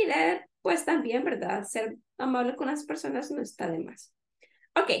 ¿verdad? Y pues también, ¿verdad? Ser amable con las personas no está de más.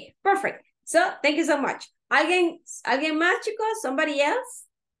 Ok, perfect. So, thank you so much. ¿Alguien más, chicos? Somebody else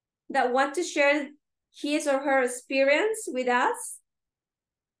that want to share his or her experience with us?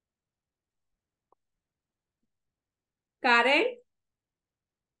 Karen?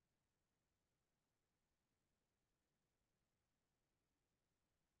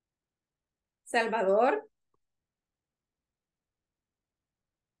 Salvador?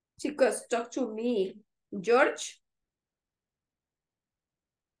 Chicos, talk to me. George?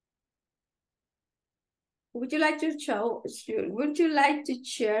 Would you like to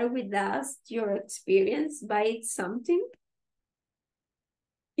share with us your experience by something?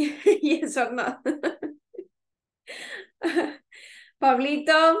 Yes or no?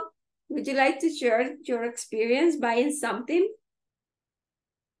 Pablito, would you like to share your experience buying something?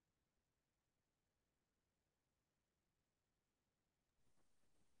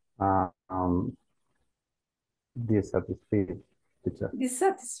 Dissatisfied, teacher.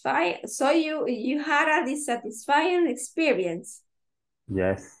 Dissatisfied. So you had a dissatisfying experience.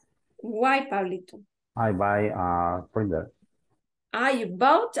 Yes, Why, Pablito? I buy a printer. Ah, you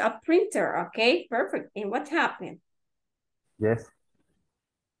bought a printer. Okay, perfect. And what happened? Yes,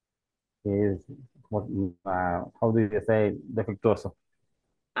 is what? How do you say defectuoso?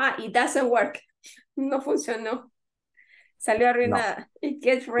 Ah, it doesn't work. No funcionó. Salió arruinada. It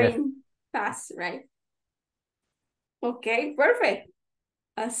gets rain fast, right? Okay, perfect.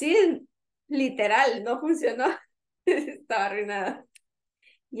 Así, literal, no funcionó. Estaba arruinada.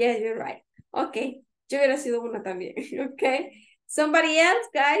 Yes, you're right. Okay, yo hubiera sido una también. Okay. Somebody else,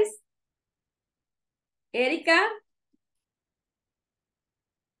 guys? Erika?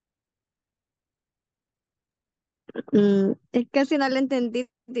 Es que si no lo entendí,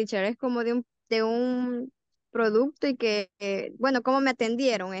 teacher, es como de un producto y que, bueno, cómo me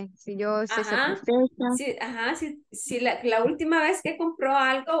atendieron, si yo estoy Ajá. satisfecha. Sí, ajá, si la última vez que compró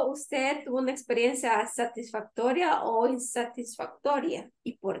algo, usted tuvo una experiencia satisfactoria o insatisfactoria.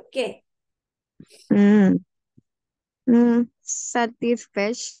 ¿Y por qué?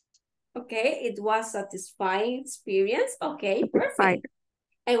 Satisfecho. Okay, it was satisfying experience. Okay, Satisfied. perfect.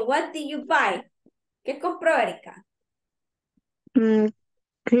 And what did you buy? ¿Qué compró, Erika?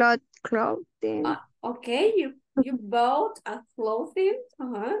 Clothing. Okay, you bought a clothing.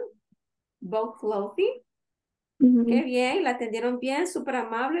 Bought clothing. Qué bien, la atendieron bien, súper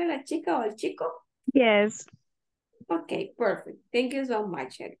amable la chica o el chico. Yes. Okay, perfect. Thank you so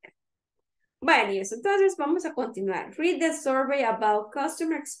much, Erika. Bueno, entonces vamos a continuar. Read the survey about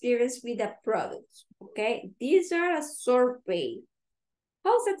customer experience with the product. Okay, these are a survey.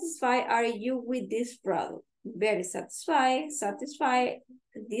 How satisfied are you with this product? Very satisfied, satisfied,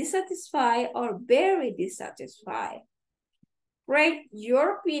 dissatisfied, or very dissatisfied. Rate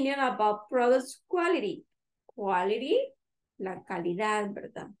your opinion about product's quality. Quality, la calidad,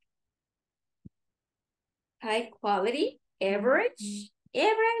 ¿verdad? High quality, average.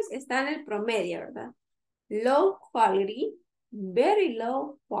 Average está en el promedio, ¿verdad? Low quality, very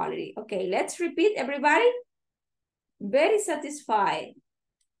low quality. Okay, let's repeat, everybody. Very satisfied.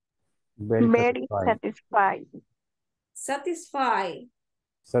 Very satisfied. Satisfied.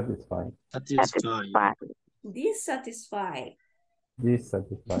 Satisfied. Satisfied. Dissatisfied.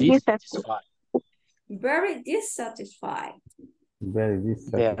 Dissatisfied. Dissatisfied. Very dissatisfied. Very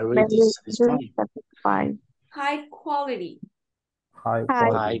dissatisfied. Very dissatisfied. High quality. High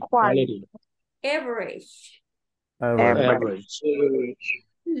High quality. Average. Average.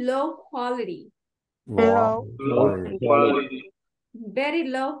 Low quality. Low Quality. Very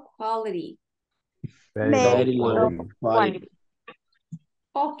low quality. Very low quality.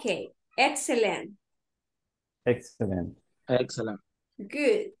 Okay. Excellent. Excellent. Excellent.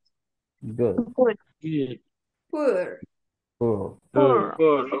 Good. Good. Good. Poor. Poor.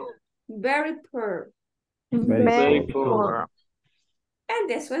 Very poor. Very poor. And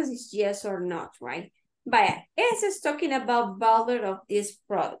this one is yes or not, right? Vaya, this is talking about value of this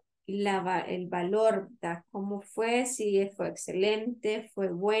product. El valor, ¿verdad? ¿Cómo fue? Si fue excelente, fue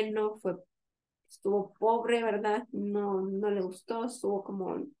bueno, estuvo pobre, ¿verdad? No le gustó, estuvo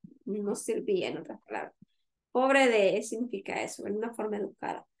como, no servía, en otras palabras. Pobre significa eso, en una forma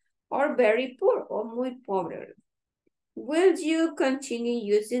educada. Or very poor, o muy pobre, ¿verdad? Will you continue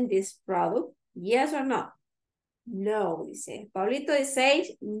using this product? Yes or no? No, dice. Pablito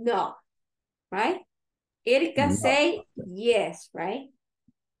says no, right? Erika No. say yes, right?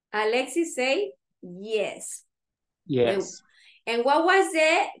 Alexis say yes. Yes. And what was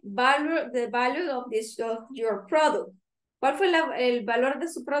the value of your product? ¿Cuál fue el valor de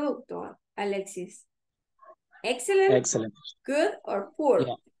su producto, Alexis? Excellent? Excellent. Good or poor?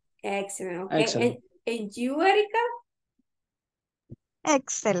 Yeah. Excellent, okay. Excellent. And you, Erika?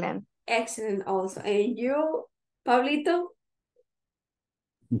 Excellent. Excellent also. And you, Pablito?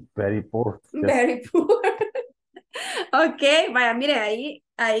 Very poor. Yes. Very poor. Ok, vaya, mire,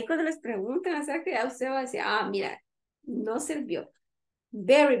 ahí cuando les preguntan acerca de usted va a decir, mira, no sirvió.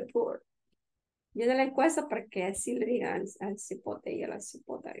 Very poor. Llena la encuesta para que así le digan al cipote y a la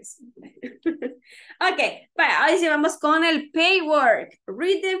cipota. Ok, bueno, ahora sí vamos con el paywork.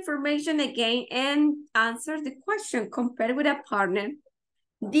 Read the information again and answer the question. Compare with a partner.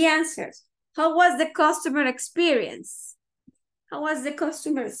 The answers. How was the customer experience? How was the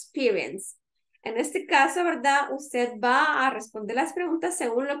customer experience? En este caso, ¿verdad? Usted va a responder las preguntas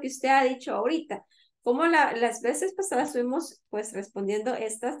según lo que usted ha dicho ahorita. Como las veces pasadas estuvimos pues respondiendo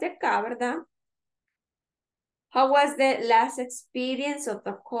estas de acá, ¿verdad? How was the last experience of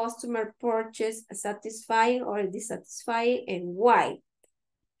a customer purchase, satisfying or dissatisfying, and why?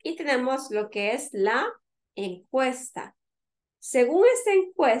 Y tenemos lo que es la encuesta. Según esta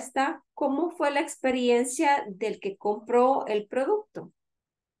encuesta, ¿cómo fue la experiencia del que compró el producto?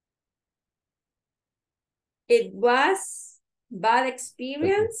 It was bad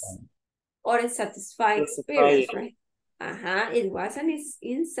experience or a satisfying experience, right? It was an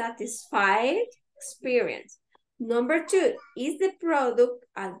insatisfied experience. Number 2, is the product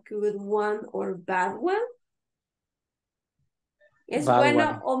a good one or bad one? ¿Es Bad bueno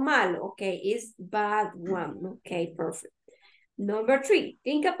one. o malo? Okay, is bad one. Okay, perfect. Number 3,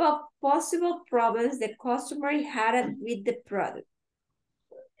 think about possible problems the customer had with the product.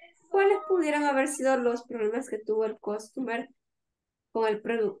 ¿Cuáles pudieran haber sido los problemas que tuvo el customer con el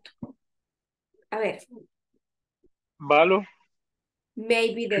producto? A ver. Value.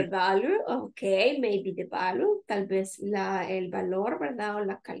 Maybe the value, okay, maybe the value, tal vez el valor, ¿verdad? O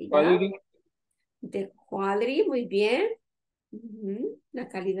la calidad. Quality. The quality, muy bien. La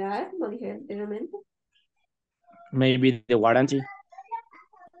calidad, lo dije anteriormente. Maybe the warranty.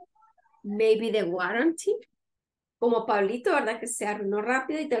 Maybe the warranty. Como Pablito, ¿verdad? Que se arruinó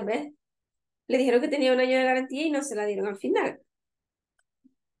rápido y tal vez le dijeron que tenía 1 año de garantía y no se la dieron al final.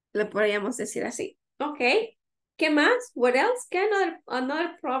 Lo podríamos decir así. Okay. ¿Qué más? What else? ¿Qué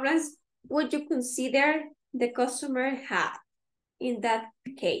another problems would you consider the customer had in that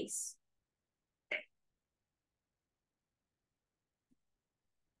case?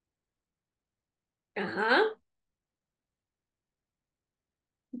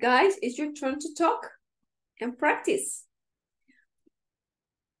 Guys, it's your turn to talk and practice.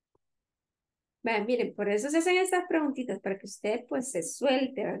 Bueno, miren, por eso se hacen estas preguntitas, para que usted pues se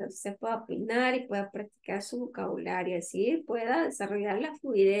suelte, ¿verdad? Usted pueda opinar y pueda practicar su vocabulario, así pueda desarrollar la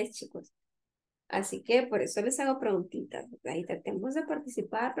fluidez, chicos. Así que por eso les hago preguntitas, ¿verdad? Y tratemos de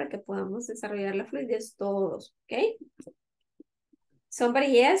participar para que podamos desarrollar la fluidez todos, ¿ok?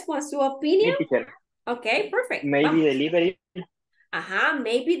 Somebody else wants to opinion? Sí, teacher. Okay, perfect. Maybe Vamos. delivery.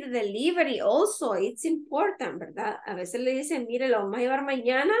 Maybe the delivery also, it's important, ¿verdad? A veces le dicen, mire, lo vamos a llevar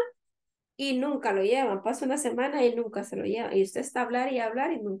mañana y nunca lo llevan. Pasa una semana y nunca se lo llevan. Y usted está a hablar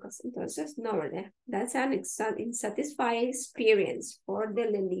y nunca. Entonces, no, ¿verdad? That's an insatisfying experience for the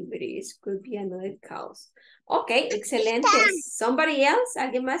deliveries. Could be another cause. Okay, excelente. Somebody else?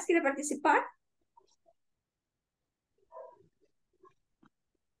 ¿Alguien más quiere participar?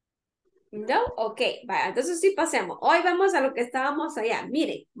 No, ok, vaya, entonces sí pasemos. Hoy vamos a lo que estábamos allá.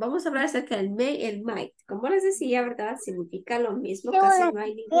 Miren, vamos a hablar acerca del may y el might. Como les decía, ¿verdad? Significa lo mismo, casi no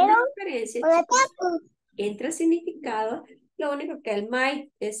hay ninguna diferencia, chicos, entre el significado. Lo único que el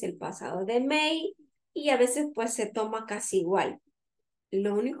might es el pasado de may y a veces pues se toma casi igual.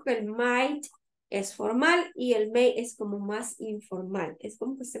 Lo único que el might es formal y el may es como más informal. Es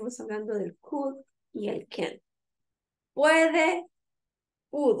como que estemos hablando del could y el can. Puede,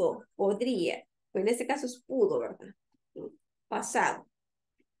 pudo, podría. En este caso es pudo, ¿verdad? Pasado.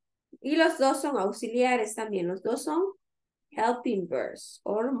 Y los dos son auxiliares también. Los dos son helping verbs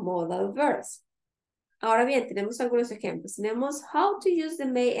or modal verbs. Ahora bien, tenemos algunos ejemplos. Tenemos how to use the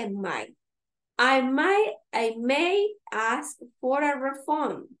may and might. I may ask for a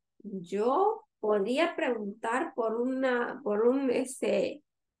refund. Yo podría preguntar por un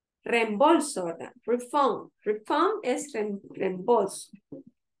reembolso, ¿verdad? Refund. Refund es reembolso.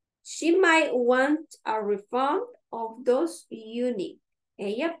 She might want a refund of those units.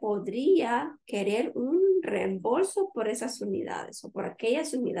 Ella podría querer un reembolso por esas unidades o por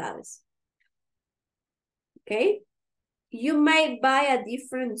aquellas unidades. ¿Ok? You might buy a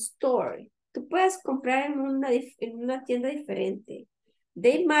different store. Tú puedes comprar en una tienda diferente.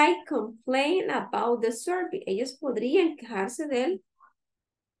 They might complain about the service. Ellos podrían quejarse del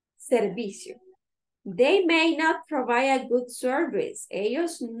servicio. They may not provide a good service.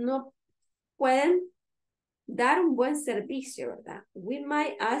 Ellos no pueden dar un buen servicio, ¿verdad? We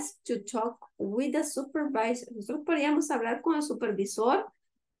might ask to talk with the supervisor. Nosotros podríamos hablar con el supervisor.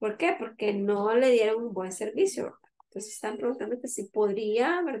 ¿Por qué? Porque no le dieron un buen servicio, ¿verdad? Entonces están preguntando que si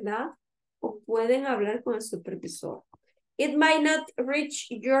podría, ¿verdad? O pueden hablar con el supervisor. It might not reach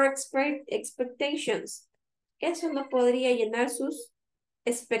your expectations. Eso no podría llenar sus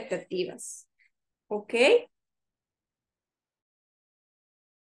expectativas. ¿Ok?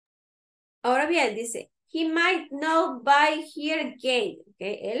 Ahora bien, dice, he might not buy here again. ¿Ok?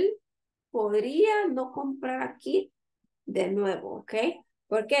 Él podría no comprar aquí de nuevo. ¿Ok?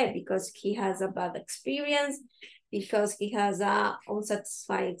 ¿Por qué? Because he has a bad experience, because he has a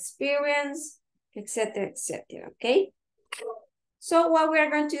unsatisfied experience, etc., etc., okay? So what we are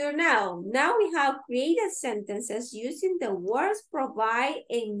going to do now, we have created sentences using the words provide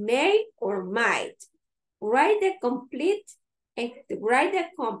and may or might. Write the complete and write the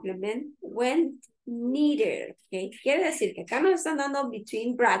complement when needed, okay? Quiere decir que acá nos están dando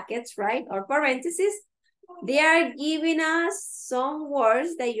between brackets, right, or parentheses. They are giving us some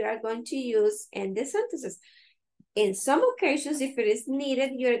words that you are going to use in the sentences. In some occasions, if it is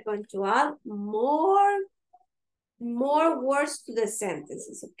needed, you're going to add more words to the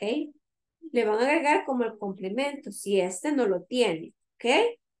sentences, okay? Le van a agregar como el complemento si este no lo tiene,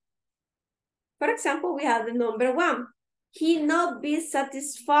 okay? For example, we have the number 1. He not be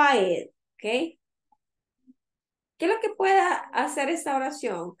satisfied, okay? ¿Qué es lo que puede hacer esta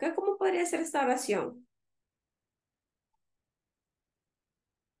oración? ¿Cómo podría ser esta oración?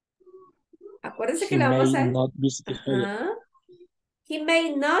 Acuérdense que le vamos a... Ajá. He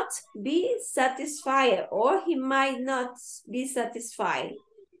may not be satisfied or he might not be satisfied.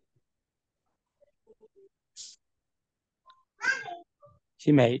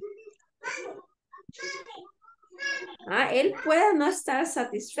 He may. Él puede no estar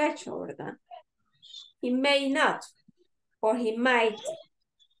satisfecho, ¿verdad? He may not, or he might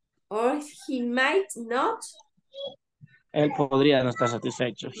not. Él podría no estar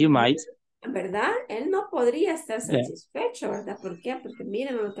satisfecho. He might. ¿Verdad? Él no podría estar satisfecho, ¿verdad? ¿Por qué? Porque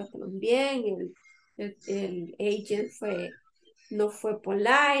miren, no lo trataron bien, el agent no fue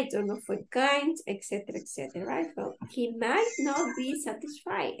polite o no fue kind, etcétera, etcétera, right? So he might not be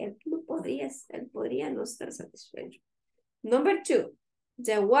satisfied. Él podría no estar satisfecho. Number 2,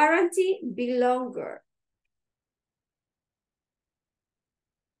 the warranty be longer.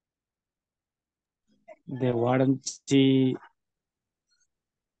 The warranty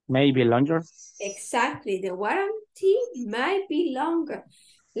may be longer. Exactly, the warranty might be longer.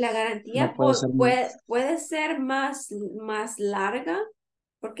 La garantía No puede ser más larga,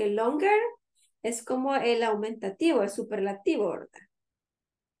 porque longer es como el aumentativo, el superlativo, ¿verdad?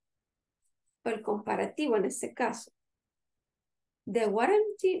 O el comparativo en este caso. The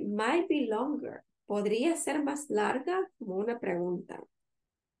warranty might be longer. ¿Podría ser más larga? Como una pregunta.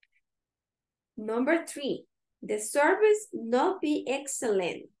 Number 3, the service not be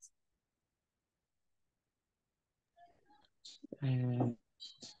excellent.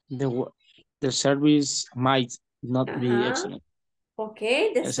 The service might not be excellent.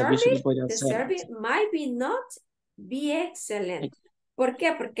 Okay, the service might be not be excellent. ¿Por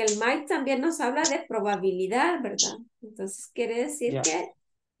qué? Porque el might también nos habla de probabilidad, ¿verdad? Entonces quiere decir que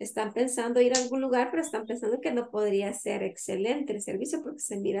están pensando ir a algún lugar, pero están pensando que no podría ser excelente el servicio porque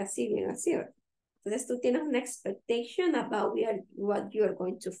se mira así, bien así, ¿verdad? Entonces tú tienes una expectation about what you are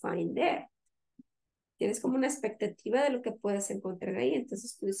going to find there. Tienes como una expectativa de lo que puedes encontrar ahí.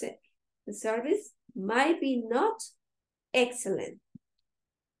 Entonces tú dices, the service might be not excellent.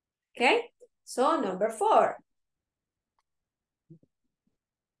 Okay? So, number 4.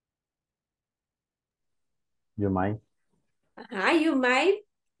 You might. You might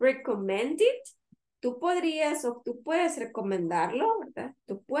recommend it. Tú puedes recomendarlo, ¿verdad?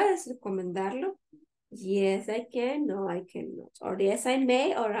 Tú puedes recomendarlo. Yes, I can. No, I cannot. Or yes, I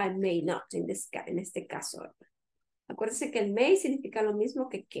may or I may not en este caso, ¿verdad? Acuérdense que el may significa lo mismo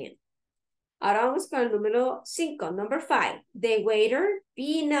que can. Ahora vamos con el número 5, number 5. The waiter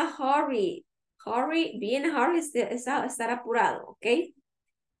be in a hurry. Be in a hurry es estar apurado, ¿ok?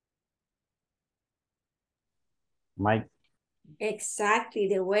 Might. Exactly.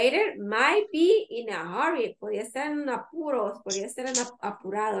 The waiter might be in a hurry. Podría estar en un apuro, podría estar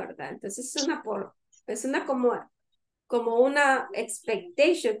apurado, ¿verdad? Entonces es una como una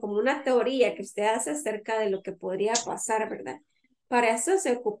expectation, como una teoría que usted hace acerca de lo que podría pasar, ¿verdad? Para eso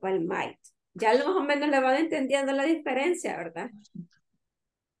se ocupa el might. Ya más o menos le van entendiendo la diferencia, ¿verdad?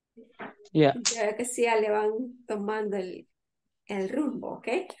 Yeah. Ya que sí, ya le van tomando el rumbo, ¿ok?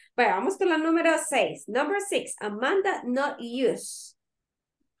 Bueno, vamos con la número 6. Number 6, Amanda not use.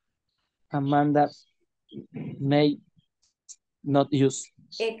 Amanda may not use.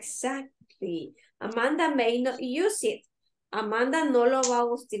 Exactly. Amanda may not use it. Amanda no lo va a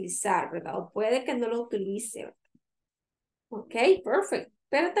utilizar, ¿verdad? O puede que no lo utilice. Ok, perfect.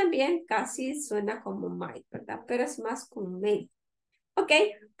 Pero también casi suena como might, ¿verdad? Pero es más con may. Ok,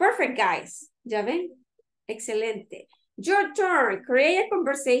 perfect, guys. ¿Ya ven? Excelente. Your turn. Create a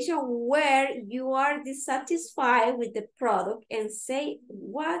conversation where you are dissatisfied with the product and say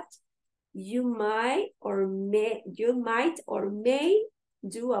what you might or may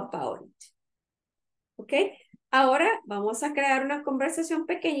do about it. ¿Ok? Ahora vamos a crear una conversación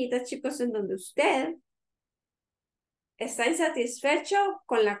pequeñita, chicos, en donde usted está insatisfecho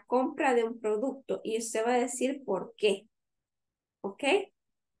con la compra de un producto y usted va a decir por qué. ¿Ok?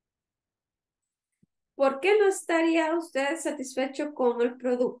 ¿Por qué no estaría usted satisfecho con el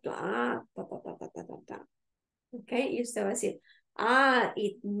producto? Ah, ta. ¿Ok? Y usted va a decir,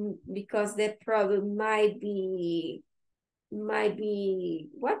 because the product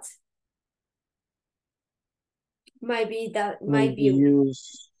what? Might be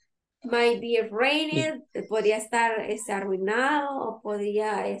used. Might be rained, podría estar arruinado o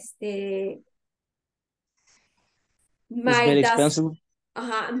podría It's might very does expensive.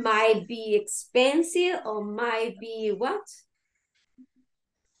 might be expensive or might be what?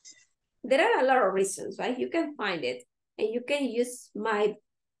 There are a lot of reasons, right? You can find it and you can use might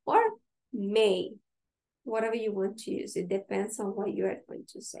or may, whatever you want to use. It depends on what you are going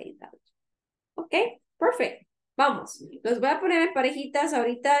to say that. Okay, perfect. Vamos, los voy a poner en parejitas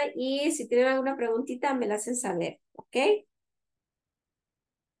ahorita y si tienen alguna preguntita me la hacen saber, ¿ok?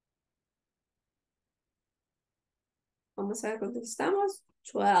 Vamos a ver cuánto estamos.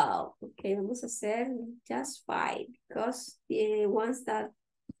 12. Ok, vamos a hacer just 5 because the ones that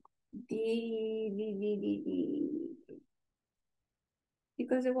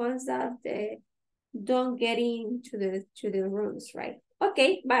because the ones that don't get into the rooms, right?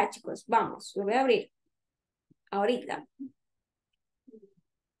 Ok, va chicos, vamos, lo voy a abrir ahorita.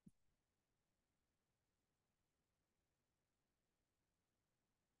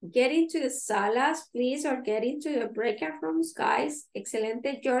 Get into the salas, please, or get into the breakout rooms, guys.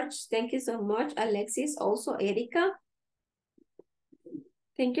 Excelente, George. Thank you so much. Alexis, also Erika.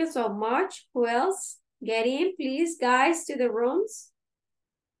 Thank you so much. Who else? Get in, please, guys, to the rooms.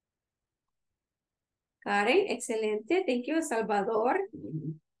 Karen, excelente. Thank you, Salvador.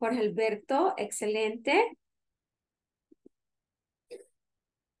 Jorge Alberto, excelente.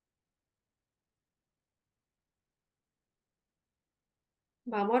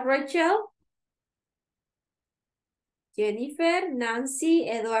 Vamos, Rachel. Jennifer, Nancy,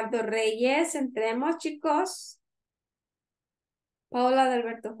 Eduardo Reyes, entremos, chicos. Paula de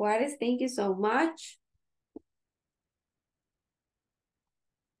Alberto Juárez, thank you so much.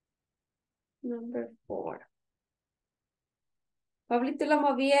 Number 4. Pablito lo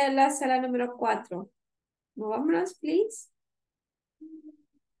moví a la sala número 4. Movámonos, please.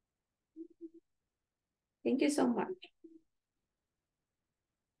 Thank you so much.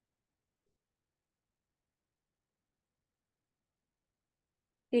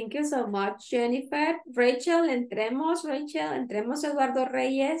 Thank you so much, Jennifer. Rachel, entremos, Eduardo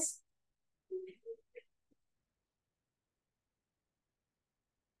Reyes.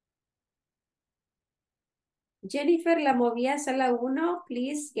 Jennifer, la moví a sala 1,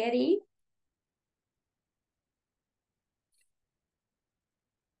 please get in.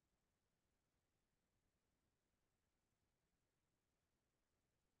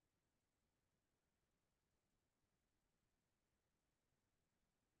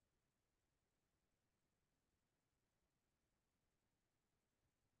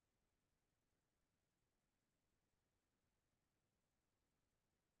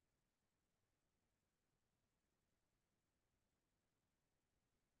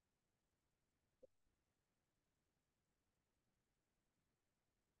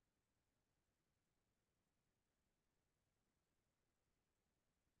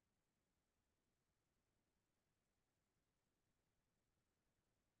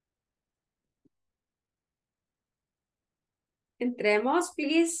 Entremos,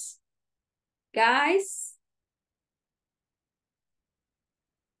 please. Guys.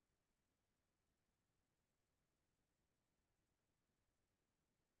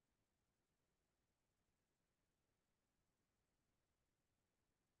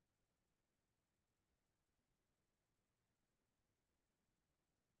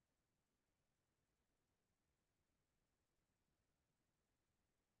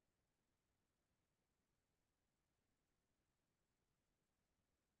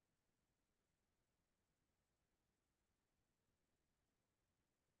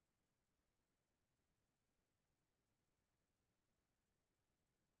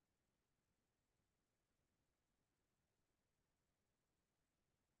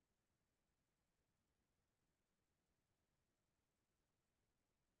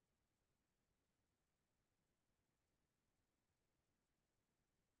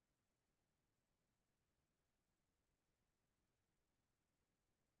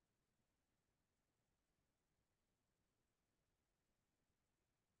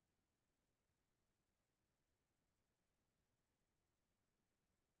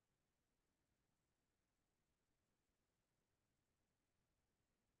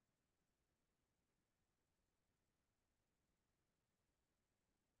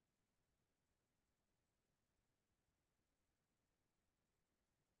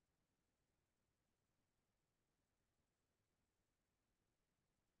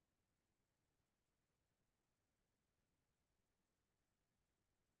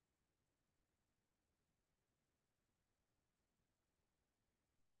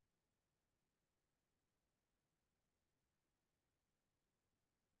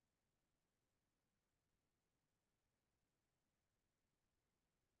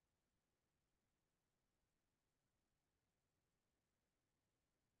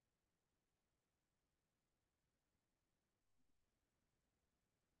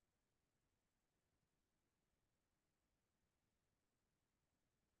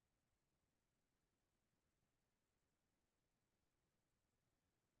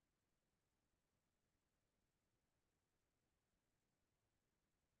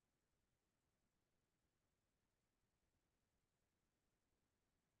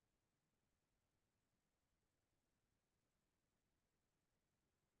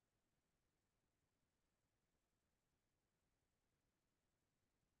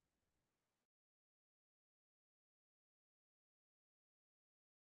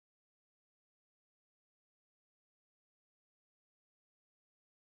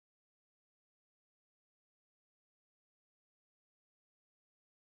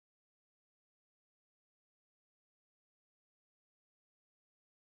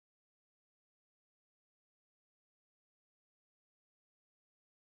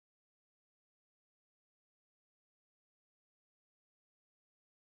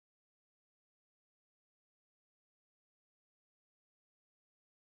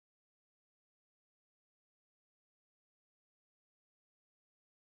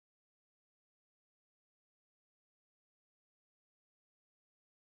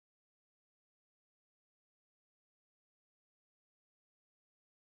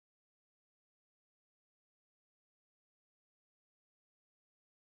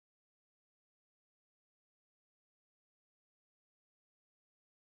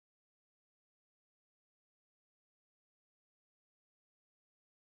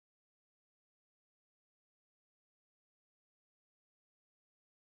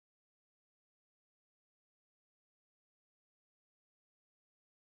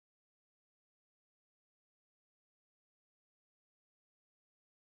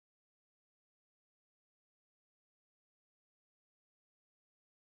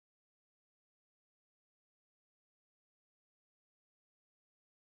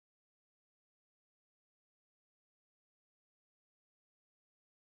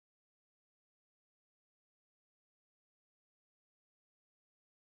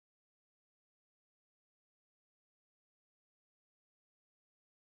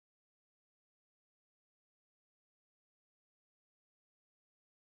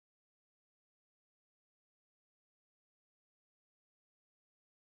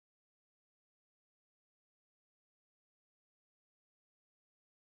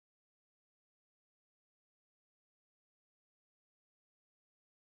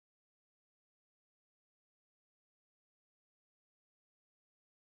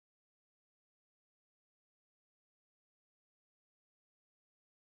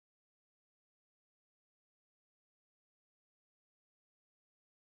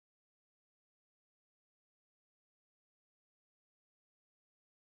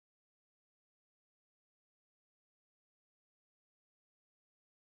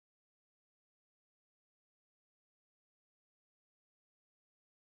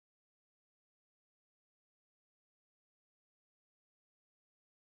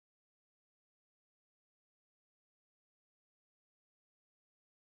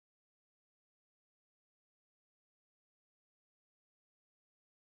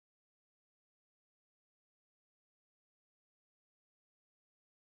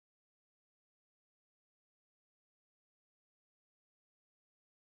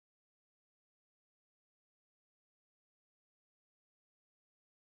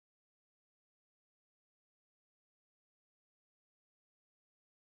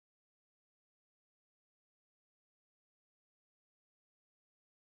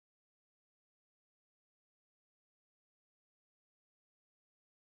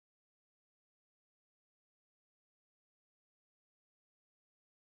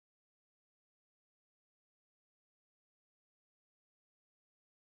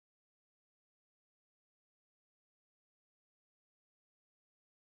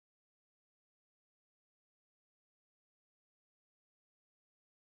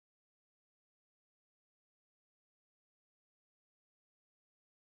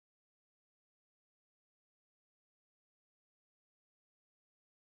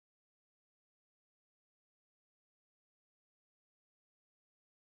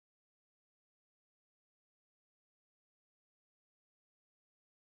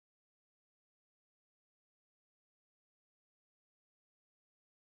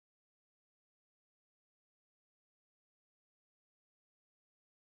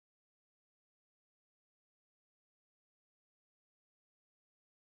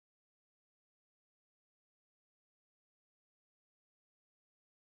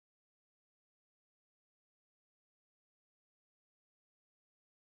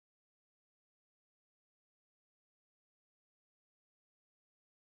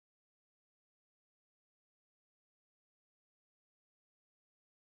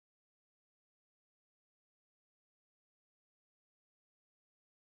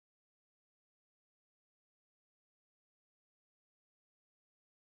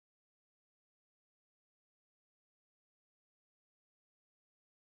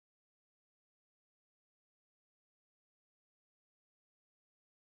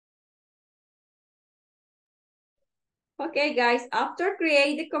 Okay, guys, after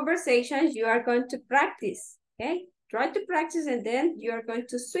create the conversations, you are going to practice, okay? Try to practice and then you are going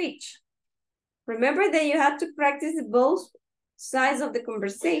to switch. Remember that you have to practice both sides of the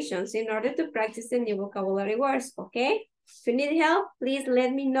conversations in order to practice the new vocabulary words, okay? If you need help, please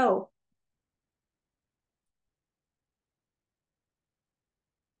let me know.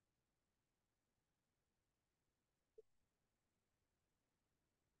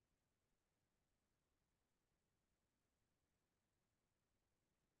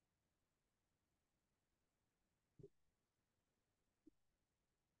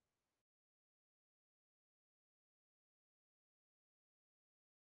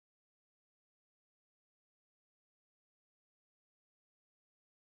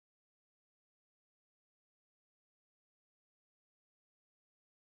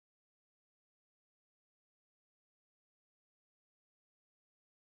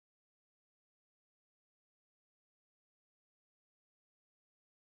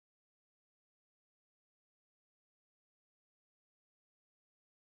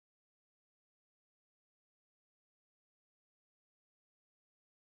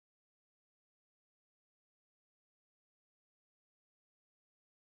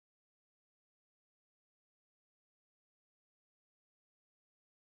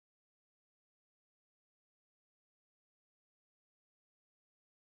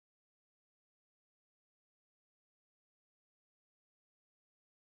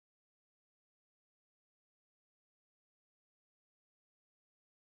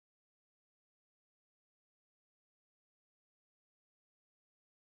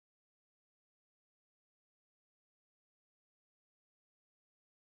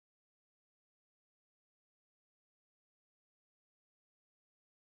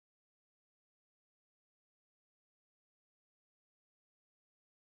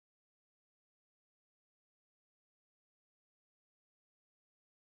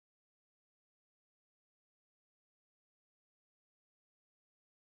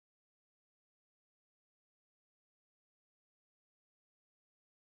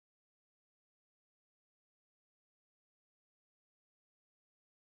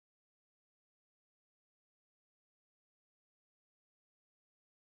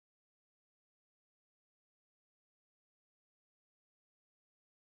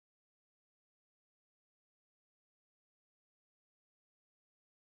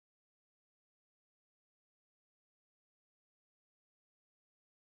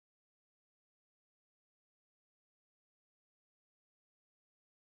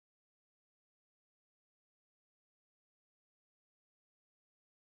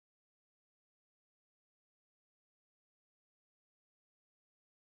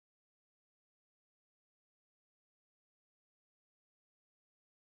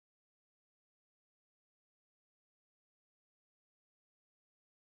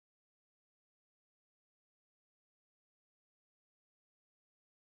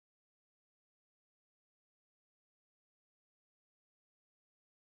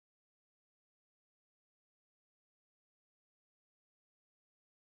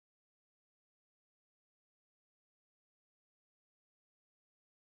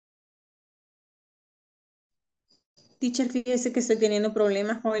 Teacher, fíjese que estoy teniendo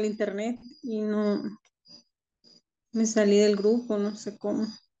problemas con el internet y no me salí del grupo, no sé cómo.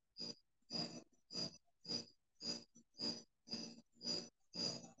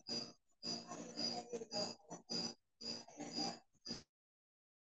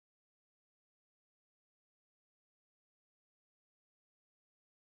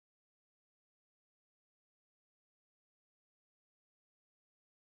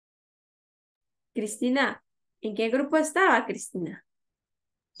 Cristina, ¿en qué grupo estaba, Cristina?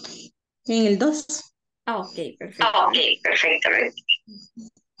 En el 2. Ah, ok, perfecto. Ok, perfecto.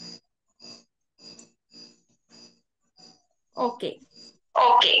 Ok.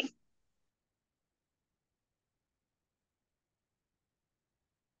 Ok.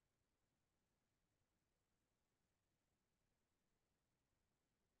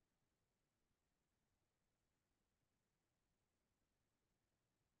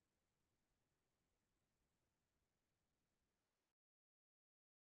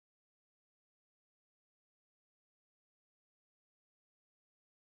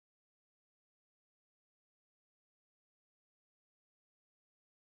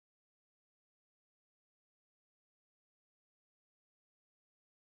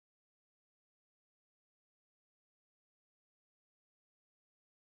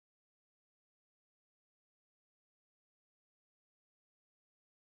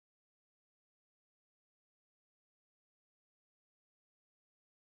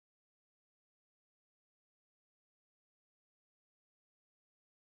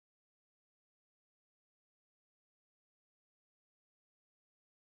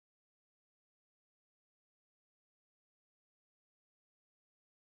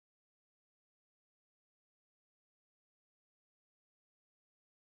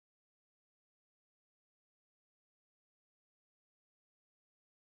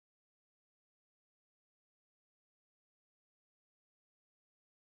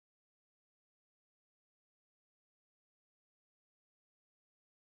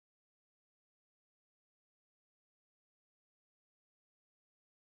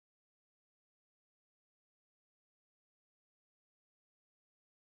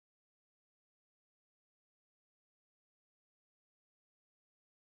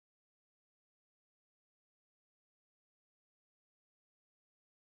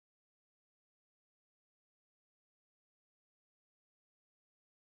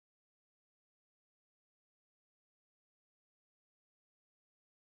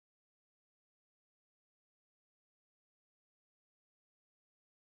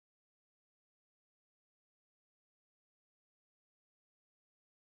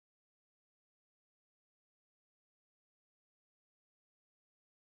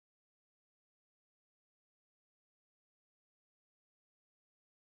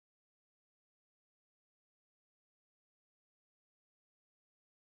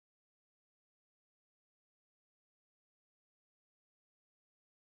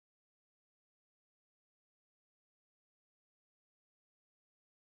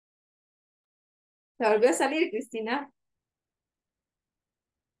 Se volvió a salir, Cristina.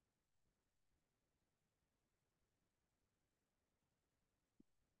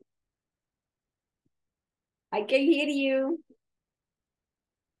 I can hear you.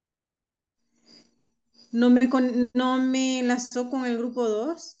 No me enlazó con el grupo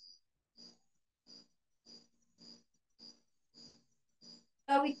 2.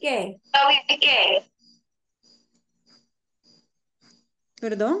 ¿La ubiqué?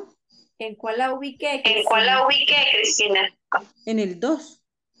 ¿Perdón? ¿En cuál la ubiqué, ¿En cuál la Cristina? ubiqué, Cristina? En el 2.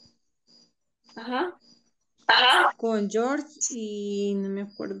 Ajá. Ajá. Con George y no me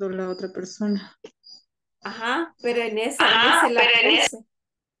acuerdo la otra persona. Ajá, pero en ese Ajá, pero la en ese. puse.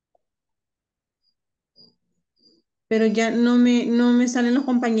 Pero ya no me salen los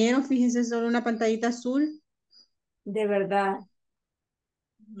compañeros, fíjense, solo una pantallita azul. De verdad.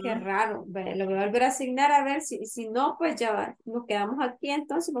 Qué raro. Bueno, lo voy a volver a asignar a ver si no, pues ya nos quedamos aquí,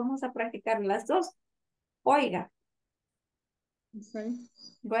 entonces vamos a practicar las dos. Oiga, Ok.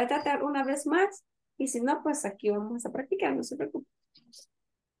 voy a tratar una vez más y si no, pues aquí vamos a practicar, no se preocupe.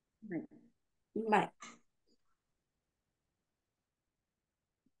 Vale.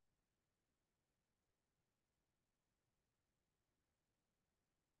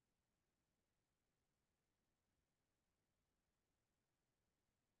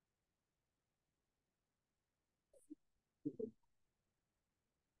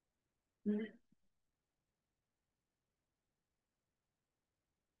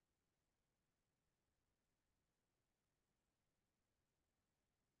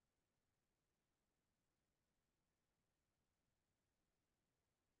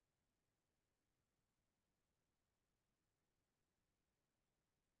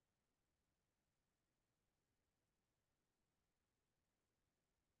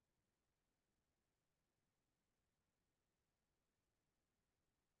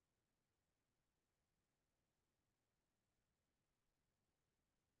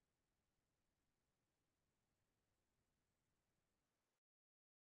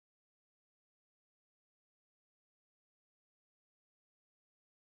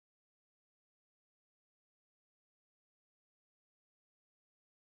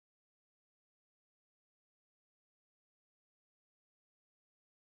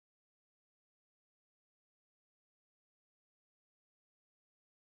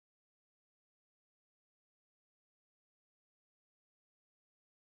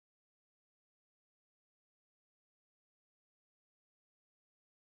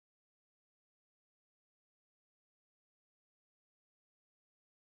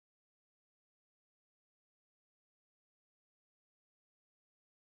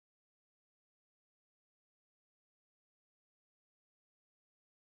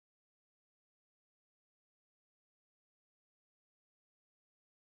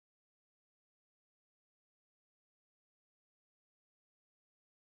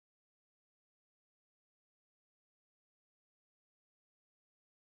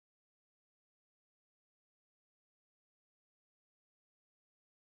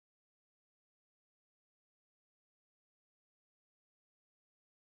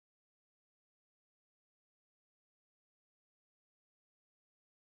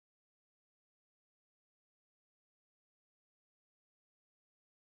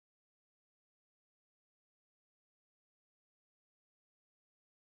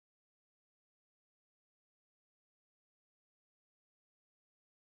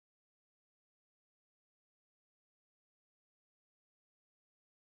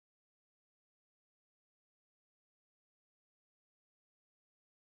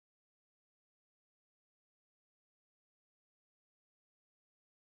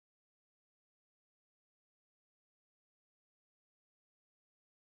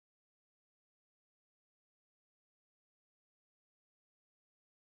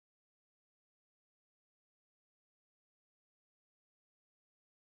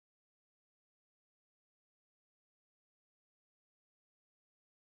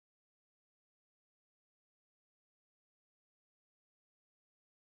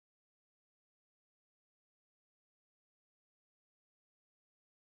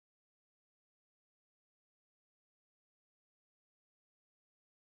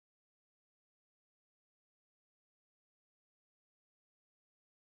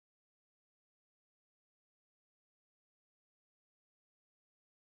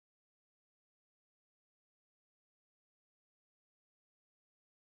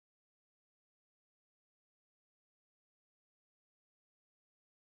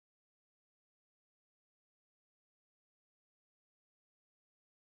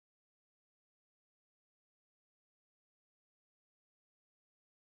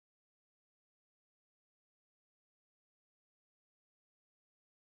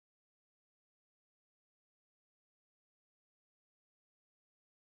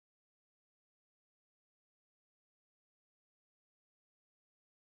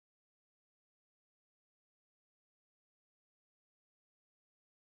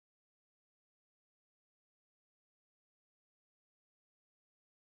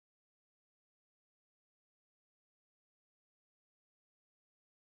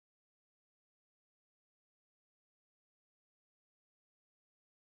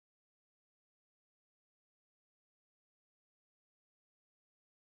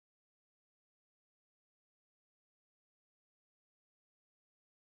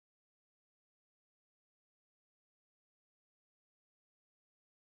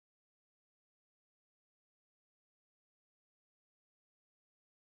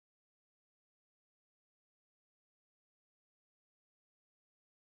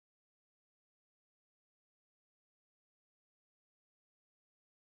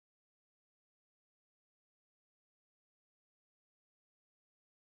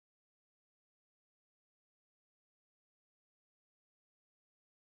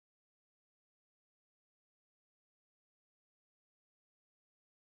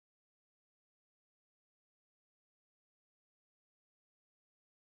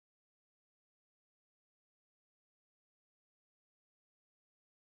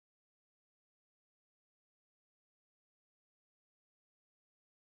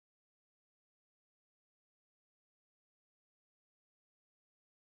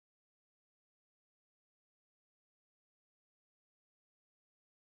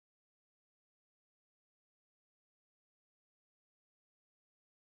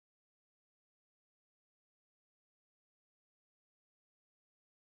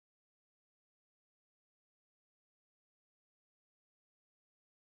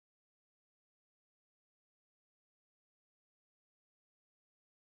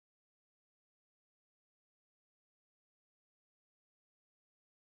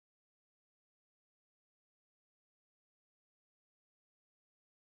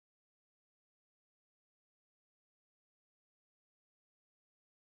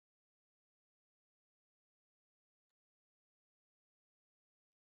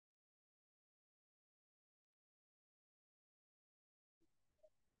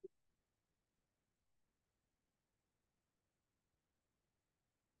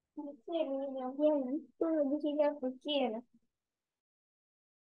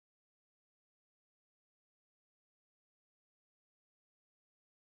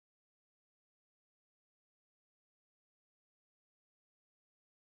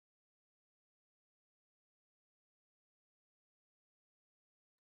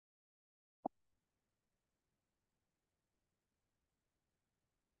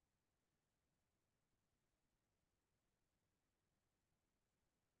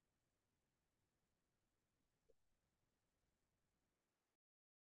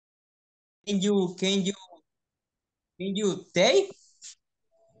 Can you take?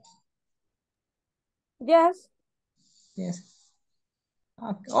 Yes. Yes.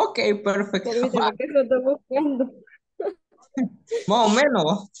 Okay, perfect. Permíteme que lo estoy buscando. Más o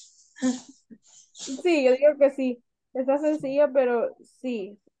menos. Sí, yo digo que sí. Está sencillo, pero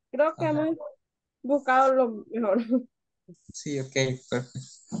sí. Creo que Ajá. hemos buscado lo mejor. Sí, ok, perfecto.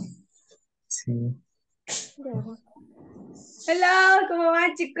 Sí. Ya. Hello, ¿cómo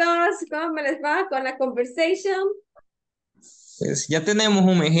van, chicos? ¿Cómo me les va con la conversation? Pues ya tenemos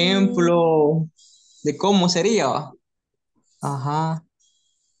un Mm, ejemplo de cómo sería. ¿Va? Ajá.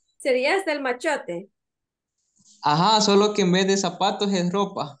 Sería hasta el machote. Ajá, solo que en vez de zapatos es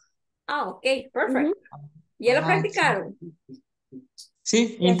ropa. Ah, ok, perfect. ujú, ¿Ya lo Ajá, sí. practicaron? Sí,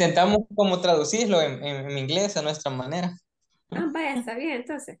 yes. intentamos como traducirlo en inglés a nuestra manera. Ah, vaya, está bien,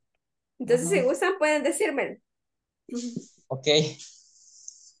 entonces. Entonces, si Ajá. gustan, pueden decírmelo. Ok.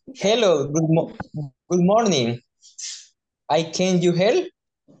 Ok. Hello, good morning. I can you help?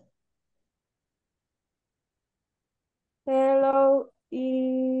 Hello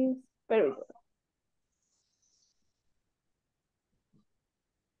is... Permíteme.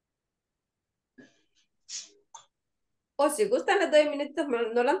 O si gustan, les doy minutos,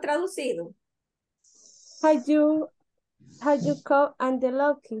 no lo han traducido. How you call and the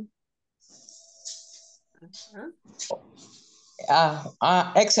lucky?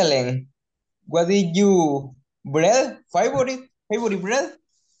 ¿Ah? Excellent. What did you bread? Favorite bread?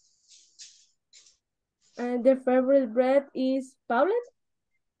 And the favorite bread is Paulette?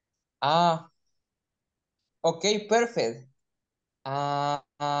 Ah, okay, perfect.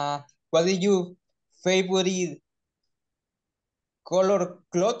 What did you favorite color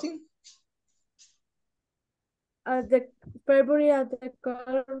clothing? The favorite of the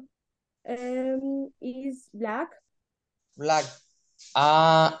color is black. Black.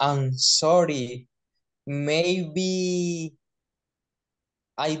 I'm sorry. Maybe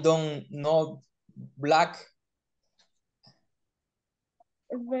I don't know black.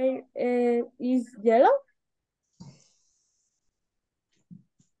 Is yellow.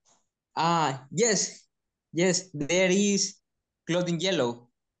 Yes. Yes, there is clothing yellow.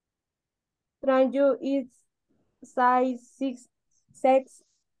 Trying you is size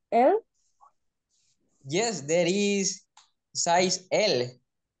 6XL. Yes, there is size L.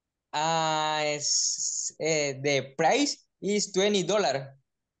 The price is $20.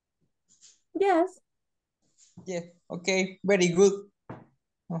 Yes. Yeah, okay, very good.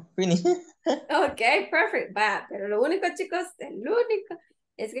 Finish. Ok, perfect. Va, pero lo único, chicos, el único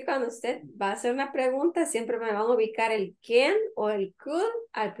es que cuando usted va a hacer una pregunta, siempre me van a ubicar el can o el could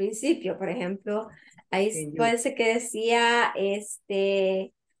al principio. Por ejemplo, ahí Can you? puede ser que decía, I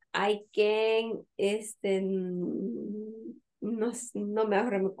can, no, no me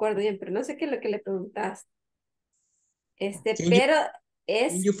recuerdo bien, pero no sé qué es lo que le preguntaste. Can you, Pero can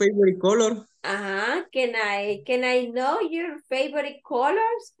es, you favorite color? ajá, can I know your favorite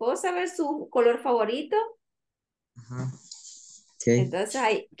colors? ¿Puedo saber su color favorito? Ajá. Okay.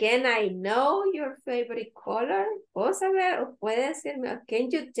 Entonces, can I know your favorite color? ¿Puedo saber o puede decirme, can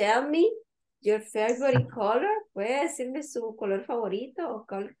you tell me your favorite color? ¿Puede decirme su color favorito o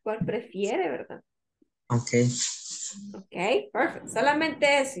cuál prefiere, verdad? Okay. Ok, perfect.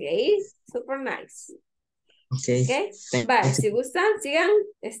 Solamente eso y ahí, super nice. Okay. Ok, vale, Thanks. si gustan, sigan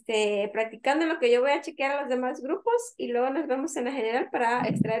practicando lo que yo voy a chequear a los demás grupos y luego nos vemos en la general para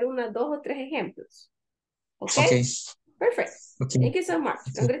extraer unos 2 o 3 ejemplos. Ok, Okay. perfect. Okay. Thank you so much.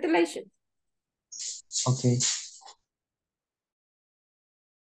 Okay. Congratulations. Okay.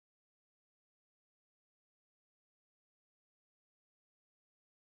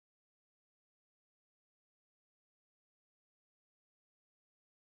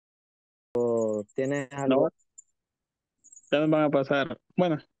 ¿Tienes No, algo? ya nos van a pasar.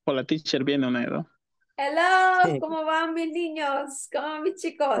 Bueno, o la teacher viene una de dos. Hello, ¿cómo van mis niños? ¿Cómo van mis Va.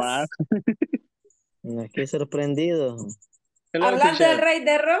 chicos? Aquí sorprendido. Hello, Hablando del teacher. rey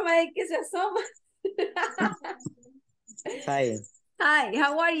de Roma y que se asoma. Hi. Hi,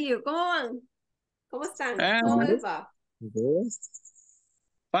 how are you? ¿Cómo van? ¿Cómo están? Ah, ¿Cómo Good. les va? Good.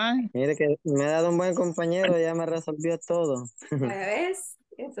 Fine. Mire que me ha dado un buen compañero, ya me resolvió todo. Vaya vez,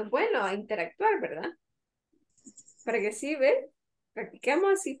 eso es bueno, interactuar, ¿verdad? Para que sí, ¿ven?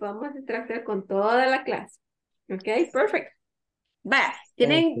 Practiquemos y podamos interactuar con toda la clase. Ok, perfecto. Va,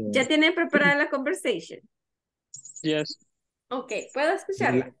 ¿ya tienen preparada la conversation? Yes. Ok, ¿puedo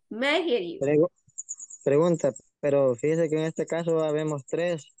escucharla? May I hear you? Pregunta, pero fíjese que en este caso habemos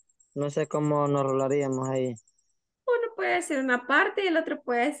tres. No sé cómo nos rolaríamos ahí. Uno puede decir una parte y el otro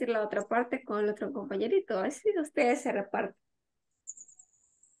puede decir la otra parte con el otro compañerito. Así ustedes se reparten.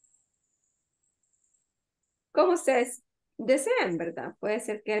 Como ustedes deseen, ¿verdad? Puede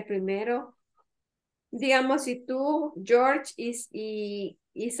ser que el primero, digamos, si tú, George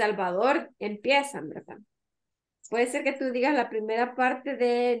y Salvador empiezan, ¿verdad? Puede ser que tú digas la primera parte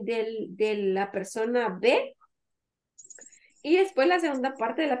de la persona B y después la segunda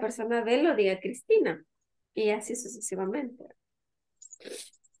parte de la persona B lo diga Cristina. Y así sucesivamente.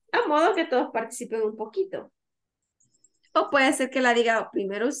 A modo que todos participen un poquito. O puede ser que la diga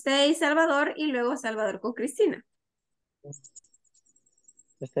primero usted y Salvador y luego Salvador con Cristina.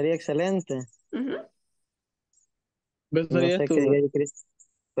 Estaría excelente. No Empezarías sé qué tú. diga yo, Cris.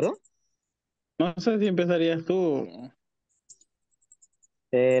 ¿Perdón? No sé si empezarías tú.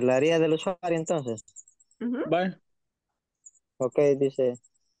 La haría del usuario entonces. Bye. Ok, dice,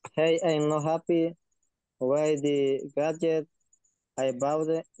 hey, I'm not happy with the gadget I bought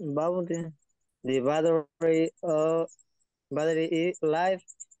the life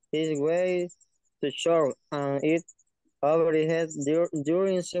is way too short and it overheads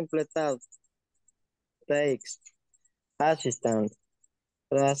during simple takes. Assistant.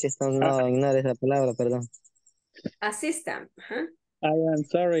 Pero assistant no, ignore esa palabra, perdón. Assistant. I am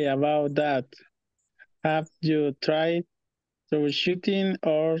sorry about that. Have you tried troubleshooting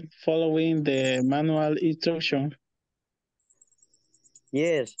or following the manual instruction?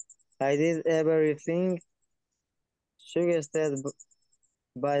 Yes, I did everything suggested,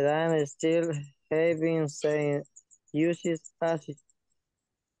 but I'm still having saying uses assist.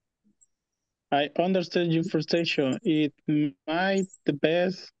 I understand your frustration. It might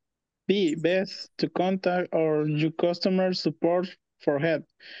be best to contact your customer support for help.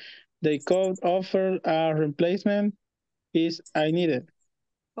 They could offer a replacement if I need it.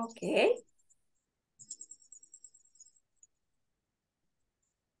 Okay.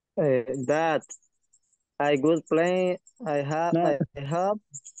 That I good plan. No, I have.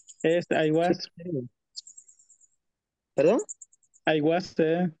 yes, ¿Perdón? I was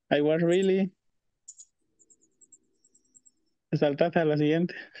really. Saltaste a la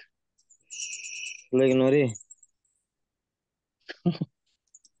siguiente. Lo ignoré.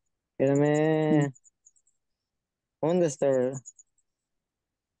 Espérame. ¿Dónde está?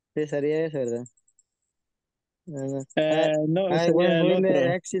 Sí, sería eso, ¿verdad? No, I sería was el really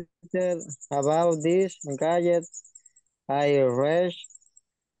otro. excited about this gadget. I rushed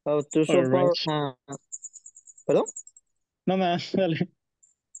out to support. ¿Perdón? No, dale.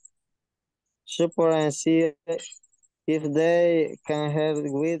 Support and see if they can help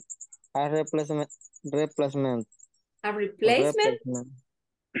with a replacement. A replacement?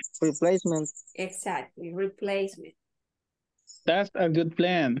 Replacement. Exactly, replacement. That's a good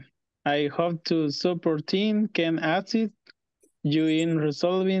plan. I hope the support team can assist you in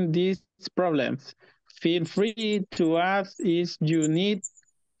resolving these problems. Feel free to ask if you need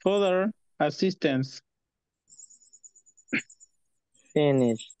further assistance.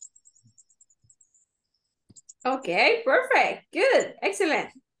 Finish. Okay, perfect. Good. Excellent.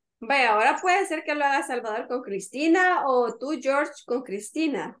 Vaya, ahora puede ser que lo haga Salvador con Cristina o tú, George, con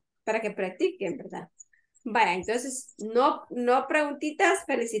Cristina, para que practiquen, ¿verdad? Vaya, entonces, no preguntitas,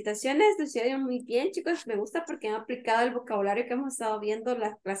 felicitaciones, lo hicieron muy bien, chicos, me gusta porque han aplicado el vocabulario que hemos estado viendo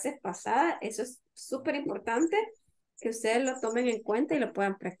las clases pasadas, eso es súper importante, que ustedes lo tomen en cuenta y lo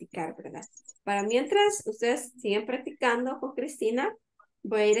puedan practicar, ¿verdad? Para mientras ustedes siguen practicando con Cristina,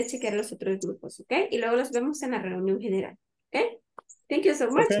 voy a ir a chequear los otros grupos, ¿ok? Y luego los vemos en la reunión general, ¿ok? Thank you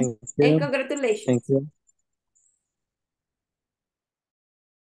so much, and congratulations. Thank you.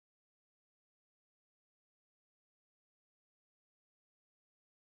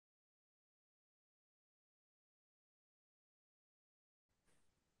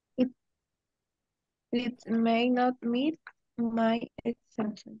 It may not meet my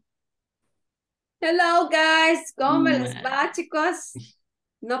exemption. Hello, guys. ¿Cómo les va, chicos?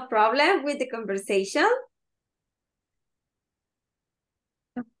 No problem with the conversation?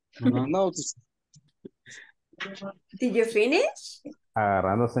 No. Did you finish?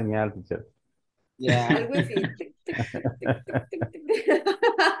 Agarrando señal, teacher. Yeah. Al wifi. Tic, tic, tic, tic, tic, tic, tic.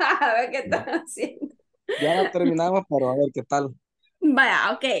 A ver qué están haciendo. Ya terminamos, pero a ver qué tal.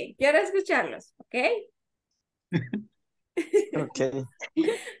 Vaya, ok, quiero escucharlos, ok. Okay.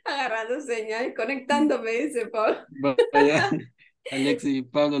 Agarrando señal y conectándome, dice Pablo. Vaya, Alex y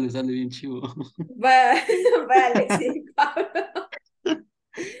Pablo le sale bien chivo. Vaya, vaya, Alexis y Pablo.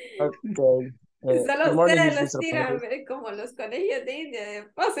 Okay. Good Solo morning, ustedes Miss los Mr. tiran Pablo. como los conejos de India, de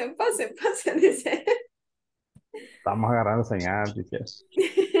pasen, pasen, pasen, dice. Estamos agarrando señal, teacher.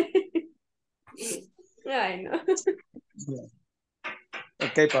 Ay, no.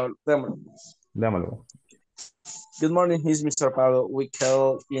 Okay, Pablo. Démosle. Démoslo. Good morning, he's Mr. Pablo. We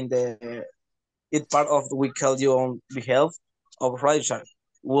call in the it part of we call you on behalf of Richard.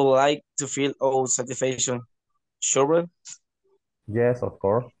 Would like to fill our satisfaction. Sure. Yes, of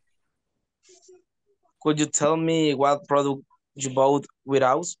course. Could you tell me what product you bought with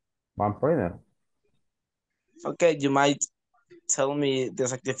us? One printer. Okay, you might tell me the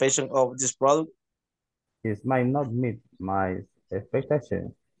satisfaction of this product. It might not meet my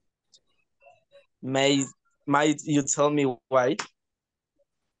expectations. Might you tell me why?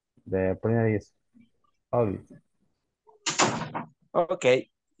 The printer is ugly. Okay,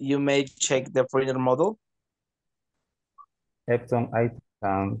 you may check the printer model. Epson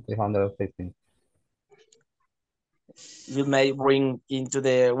 8315. You may bring into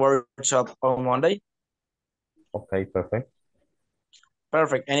the workshop on Monday. Okay, perfect.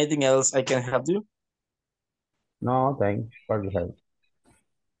 Perfect. Anything else I can help you? No, thanks for your help.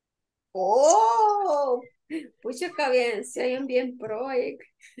 Oh, pucha, acá bien, se oyen bien pro ahí.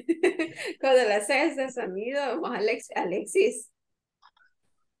 Cuando le haces ese sonido, vamos, Alexis.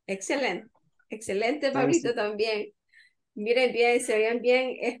 Excelente, excelente, Thanks. Pablito también. Miren bien, se oyen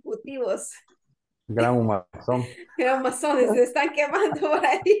bien ejecutivos. Gran humazón. Amazones se están quemando por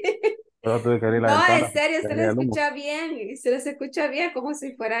ahí. Pero tuve que abrir la No, ventana. en serio, se Salía les el humo. escucha bien, y se les escucha bien, como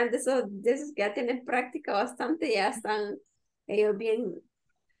si fueran de esos que ya tienen práctica bastante, ya están ellos bien,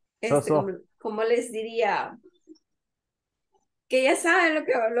 Soso. como les diría, que ya saben lo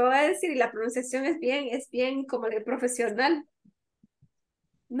que lo voy a decir y la pronunciación es bien como de profesional.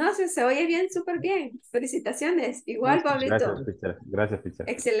 No sé, se oye bien, súper bien. Felicitaciones. Igual, Gracias, Pablito. teacher. Gracias, teacher.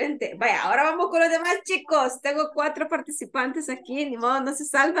 Excelente. Vaya, ahora vamos con los demás chicos. Tengo 4 participantes aquí. Ni modo, no se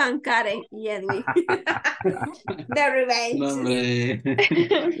salvan Karen y Edwin. The No, Revenge. hombre.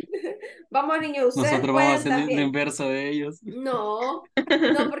 Vamos, niños, ustedes Nosotros vamos a pueden hacer lo también. inverso de ellos. No,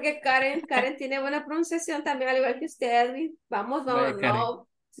 no, porque Karen tiene buena pronunciación también, al igual que usted, Edwin. Vamos, Vaya, Karen.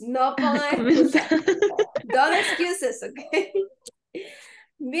 no pongan excusa. Don't excuses, ¿ok?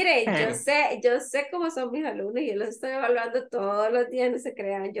 Mire, yo sé cómo son mis alumnos, yo los estoy evaluando todos los días, no se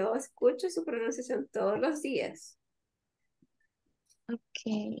crean, yo escucho su pronunciación todos los días.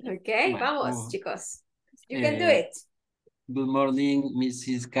 Okay. ¿Ok? Bueno, Vamos, chicos. You can do it. Good morning,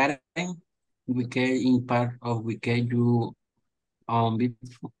 Mrs. Karen. We care in part of we care you on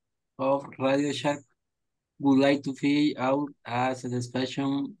behalf of Radio Shark. Would like to fill out a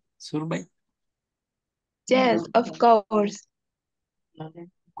satisfaction survey. Yes, of course.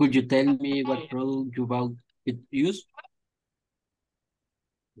 Could you tell me what product you bought it used?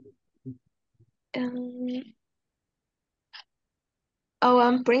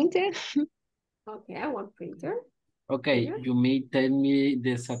 One printer. Okay, one printer. Okay, Yeah. you may tell me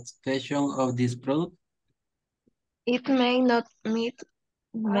the satisfaction of this product. It may not meet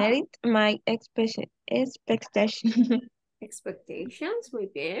my expectation. Expectations, muy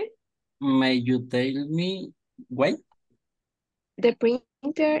bien. May you tell me why? The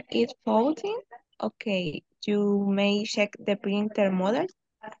printer is faulty. Okay, you may check the printer model.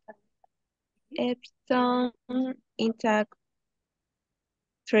 Epson intact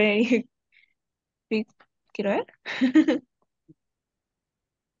 3. Quiero ver.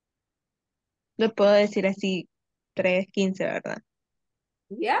 Lo puedo decir así, 315, ¿verdad?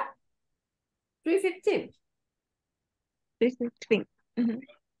 Yeah. 315. 315.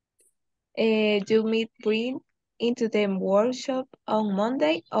 You may print into the workshop on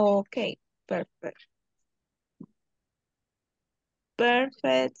Monday. Okay, perfect.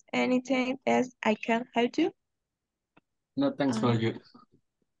 Perfect. Anything else I can help you? No, thanks for you.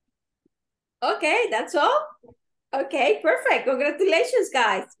 Okay, that's all. Okay, perfect. Congratulations,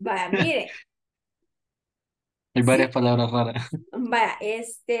 guys. Vaya, mire. Hay varias Sí. palabras raras. Vaya,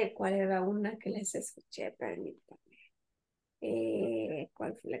 ¿cuál era una que les escuché? Permítanme.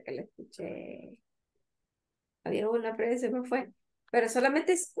 ¿Cuál fue la que les escuché? Había una, pero se me fue. Pero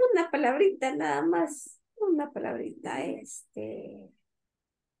solamente es una palabrita, nada más. Una palabrita, Sí,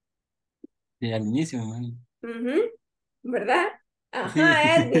 al inicio, ¿no? ¿Verdad? Sí.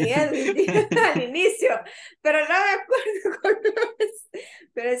 Ajá, Edwin, al inicio. Pero no me acuerdo cuál es.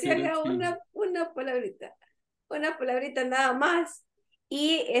 Pero sí había Sí. una palabrita. Una palabrita nada más.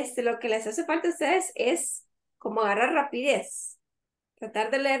 Y lo que les hace falta a ustedes es como agarrar rapidez.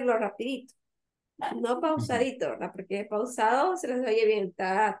 Tratar de leerlo rapidito. No pausadito, ¿verdad? Porque pausado se les oye bien,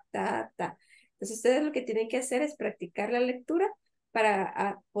 ta, ta, ta. Entonces ustedes lo que tienen que hacer es practicar la lectura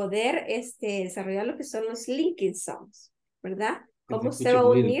para poder desarrollar lo que son los linking sounds, ¿verdad? Cómo usted va a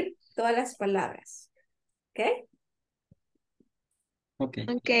unir todas las palabras. ¿Ok? Ok.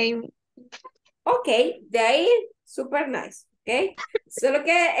 Okay. Ok, de ahí, super nice, ¿ok? Solo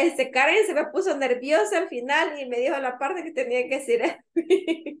que Karen se me puso nerviosa al final y me dijo la parte que tenía que decir.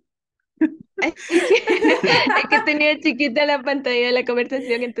 Es que tenía chiquita la pantalla de la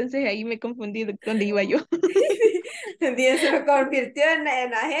conversación, entonces ahí me confundí de dónde iba yo. Se me convirtió en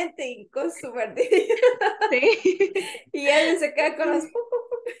agente y con super. Sí. Y él se queda con los.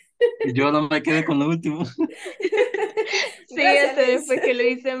 Y yo no me quedé con lo último. Sí, Gracias, hasta Liz. después que lo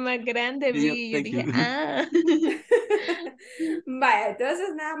hice más grande, Y yo, vi y yo thank dije, you. ah. Vaya,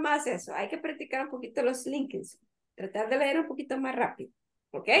 entonces nada más eso. Hay que practicar un poquito los linkings. Tratar de leer un poquito más rápido.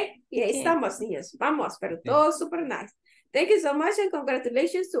 ¿Ok? Y ahí Okay. estamos, niños. Vamos, pero todo super nice. Thank you so much and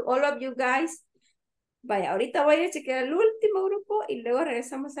congratulations to all of you guys. Vaya, ahorita voy a ir a chequear el último grupo y luego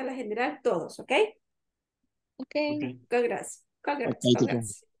regresamos a la general todos, ¿ok? Okay. Congrats. Congrats. Okay, teacher.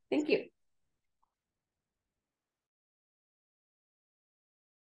 Congrats. Thank you.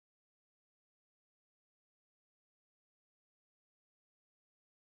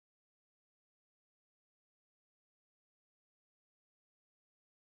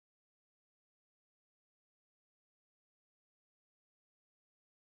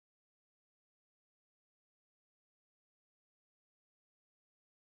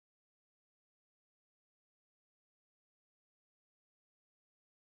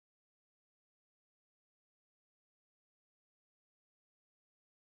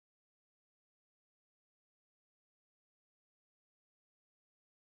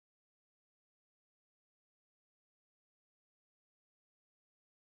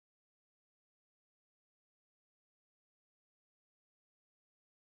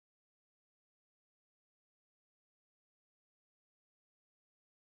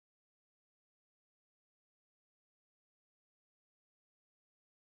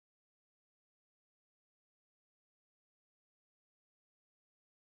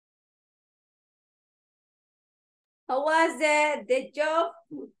 How was the job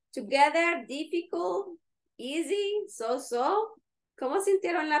together? Difficult? Easy? So? ¿Cómo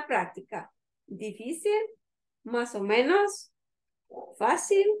sintieron la práctica? ¿Difícil? ¿Más o menos?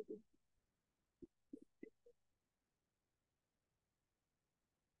 ¿Fácil?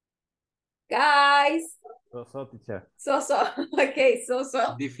 Guys. So, teacher. So. Okay, so.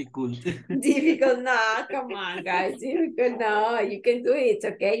 Difficult. Difficult. No, come on, guys. Difficult. No, you can do it,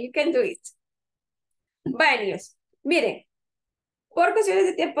 okay? You can do it. Bueno, miren. Por cuestiones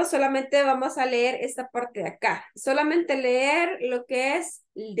de tiempo solamente vamos a leer esta parte de acá. Solamente leer lo que es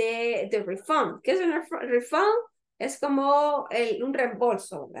de refund. ¿Qué es un refund? Es como un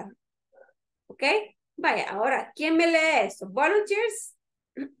reembolso, ¿verdad? ¿Ok? Vaya, ahora, ¿quién me lee esto? ¿Volunteers?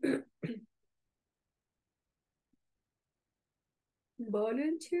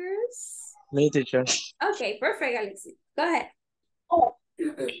 Volunteers? Me, teacher. Okay, perfect, Alexis. Go ahead.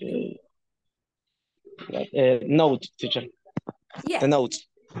 Okay. Note, teacher. Yeah. The note.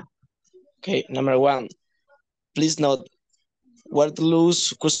 Okay, number 1. Please note,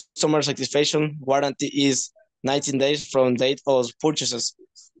 Waterloo's customer satisfaction warranty is 19 days from date of purchases.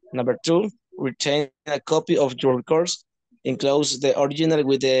 Number 2, retain a copy of your records. Enclose the original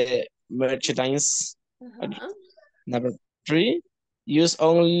with the merchandise. Number 3, use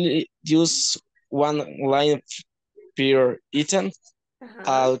one line per item.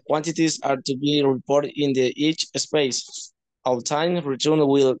 All quantities are to be reported in each space. All time return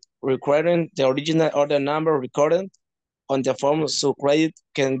will require the original order number recorded on the form so credit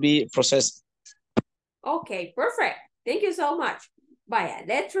can be processed. Okay, perfect. Thank you so much. Vaya,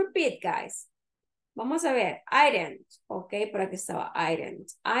 let's repeat, guys. Vamos a ver, item. Ok, por aquí estaba item.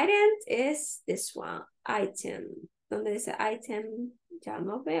 Item is this one, item. ¿Dónde dice item? Ya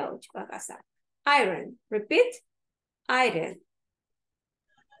no veo, chicos, acá está. Iron, repeat. Item.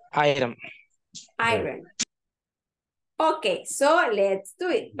 Item. Iron. Ok, so let's do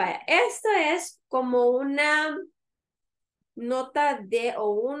it. Vaya, esto es como una nota o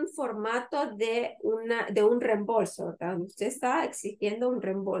un formato de un reembolso, ¿verdad? Usted está exigiendo un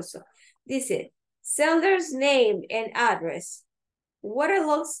reembolso. Dice, seller's name and address.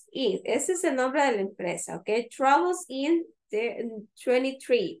 Waterlooks Inc. Ese es el nombre de la empresa, ¿ok? Travels in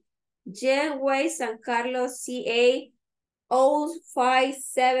 23. Genway, San Carlos, CA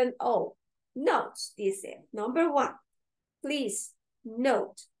 0570. Notes, dice, number 1. Please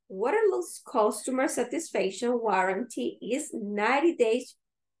Note, Waterloo's customer satisfaction warranty is 90 days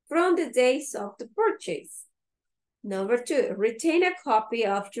from the days of the purchase. Number 2, retain a copy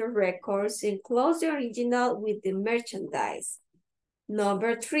of your records and close the original with the merchandise.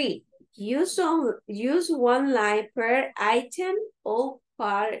 Number 3, use one line per item. All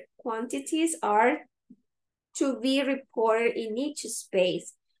quantities are to be reported in each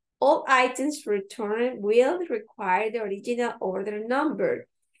space. All items returned will require the original order number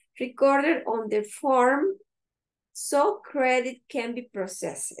recorded on the form so credit can be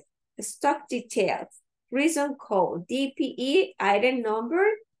processed. Stock details, reason code, DPE, item number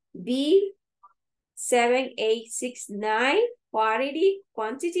B7869,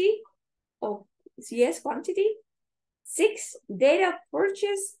 quantity, oh, yes, quantity. 6, date of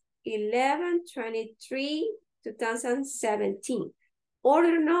purchase, 11/23/2017.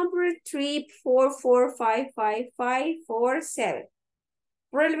 Order number 3445547.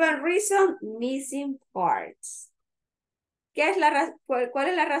 Relevant reason, missing parts. ¿Cuál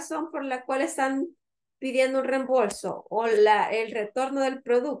es la razón por la cual están pidiendo un reembolso o el retorno del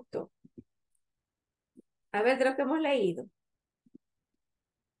producto? A ver, de lo que hemos leído.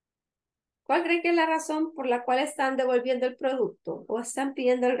 ¿Cuál creen que es la razón por la cual están devolviendo el producto o están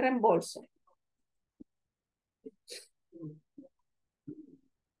pidiendo el reembolso?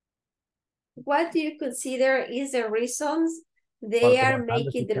 What do you consider is the reasons they are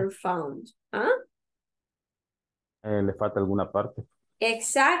making the refund? ¿Ah? Le falta alguna parte.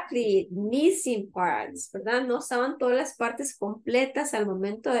 Exactly, missing parts, ¿verdad? No estaban todas las partes completas al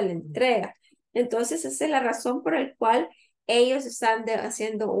momento de la entrega. Entonces, esa es la razón por la cual ellos están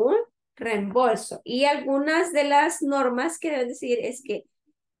haciendo un reembolso. Y algunas de las normas que deben decir es que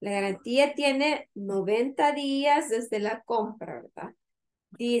la garantía tiene 90 días desde la compra, ¿verdad?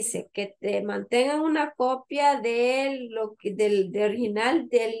 Dice que te mantengan una copia del original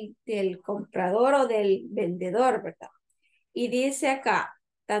del comprador o del vendedor, ¿verdad? Y dice acá,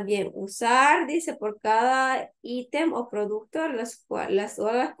 también usar, dice, por cada ítem o producto, todas las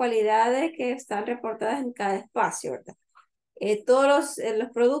cualidades que están reportadas en cada espacio, ¿verdad? Todos los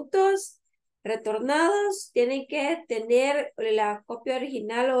productos retornados tienen que tener la copia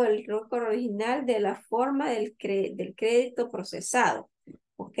original o el récord original de la forma del crédito procesado.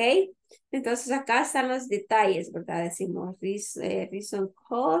 ¿Ok? Entonces acá están los detalles, ¿verdad? Decimos reason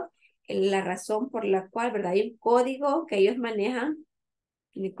code, la razón por la cual, ¿verdad? Hay un código que ellos manejan,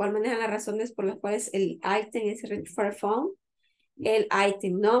 en el cual manejan las razones por las cuales el item es ready for phone, el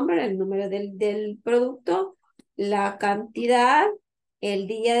item number, el número del producto, la cantidad, el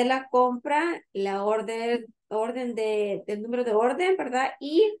día de la compra, la orden del número de orden, ¿verdad?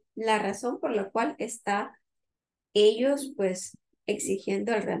 Y la razón por la cual está ellos, pues,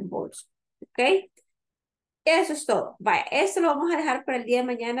 exigiendo el reembolso. ¿Ok? Eso es todo. Vaya, esto lo vamos a dejar para el día de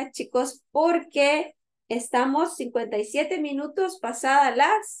mañana, chicos, porque estamos 57 minutos pasadas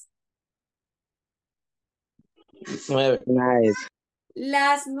las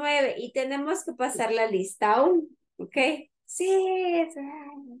 9 y tenemos que pasar la lista aún. ¿Ok? Sí.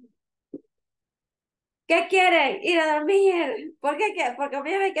 ¿Qué quieren? Ir a dormir. ¿Por qué? Porque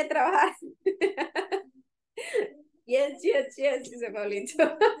mañana hay que trabajar. Yes, dice Pablito.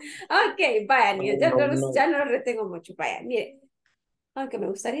 Ok, vaya, niños, ya no los retengo mucho. Vaya, mire. Aunque me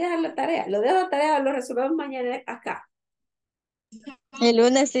gustaría dar la tarea. Lo dejo tarea, lo resolvemos mañana acá. El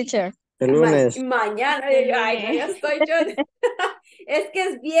lunes, teacher. El lunes. Mañana, ay, no, ya estoy yo. Es que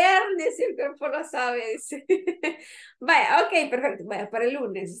es viernes y el cuerpo lo sabe. Dice. Vaya, ok, perfecto. Vaya, para el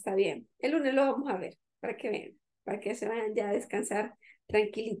lunes está bien. El lunes lo vamos a ver, para que vean, para que se vayan ya a descansar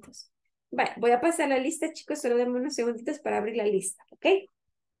tranquilitos. Vaya, voy a pasar la lista, chicos, solo denme unos segunditos para abrir la lista, ¿ok?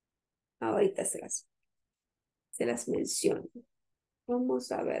 Ahorita se las menciono. Vamos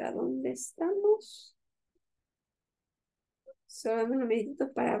a ver a dónde estamos. Solo un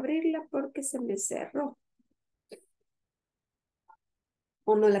minutito para abrirla porque se me cerró.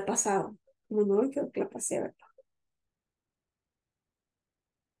 ¿O no la he pasado? No, creo que la pasé, ¿verdad?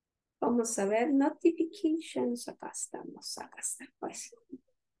 Vamos a ver, notifications. Acá estamos, pues.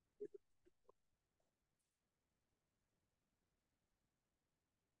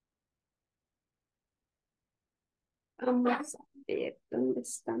 Vamos a ver dónde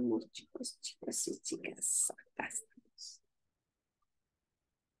estamos, chicos, chicas y chicas. Acá estamos.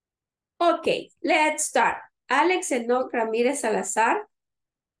 Ok, let's start. Alex Enoch Ramírez Salazar.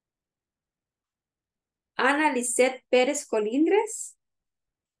 Ana Lisette Pérez Colindres.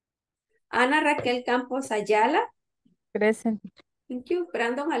 Ana Raquel Campos Ayala. Present. Thank you.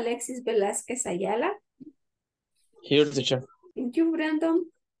 Brandon Alexis Velázquez Ayala. Here, teacher. Thank you,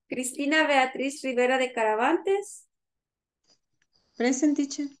 Brandon. Cristina Beatriz Rivera de Caravantes. Present,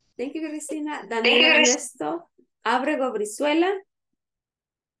 teacher. Thank you, Cristina. Daniel Ernesto Ábrego Brizuela.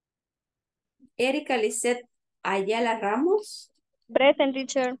 Erika Lisette Ayala Ramos. Present,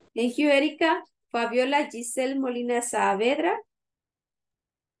 teacher. Thank you, Erika. Fabiola Giselle Molina Saavedra.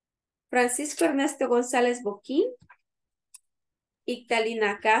 Francisco Ernesto González Boquín.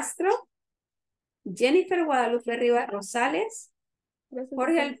 Ictalina Castro. Jennifer Guadalupe Rivas Rosales.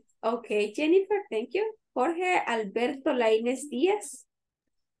 Jorge, okay, Jennifer, thank you. Jorge Alberto Laínez Díaz.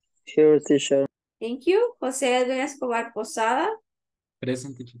 Here, teacher. Thank you. José Edwin Escobar Posada.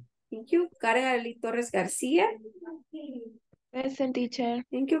 Present, teacher. Thank you. Karen Ali Torres García. Present, teacher.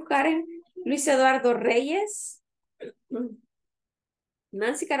 Thank you, Karen. Luis Eduardo Reyes.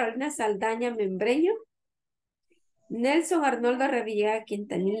 Nancy Carolina Saldaña Membreño. Nelson Arnoldo Revilla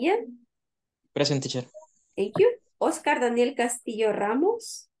Quintanilla. Present, teacher. Thank you. Oscar Daniel Castillo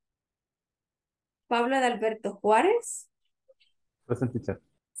Ramos. Pablo Adalberto Juárez. Present, teacher.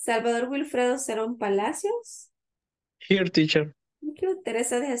 Salvador Wilfredo Cerón Palacios. Here, teacher. Thank you.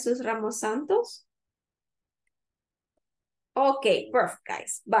 Teresa de Jesús Ramos Santos. Okay, perfect,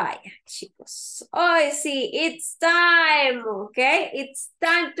 guys. Bye, chicos. Oh, see, it's time, okay? It's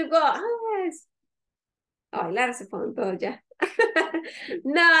time to go. Oh, yes. Oh, Lara se fueron todos ya.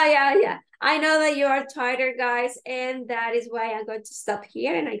 No, yeah. I know that you are tired, guys, and that is why I'm going to stop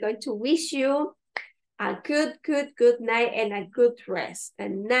here, and I'm going to wish you a good night and a good rest, a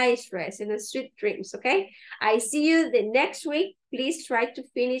nice rest and a sweet dreams, okay? I see you the next week. Please try to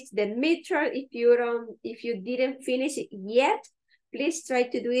finish the midterm. If you didn't finish it yet, please try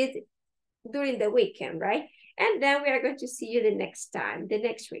to do it during the weekend, right? And then we are going to see you the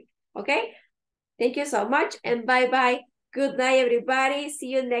next week, okay? Thank you so much and bye-bye. Good night, everybody. See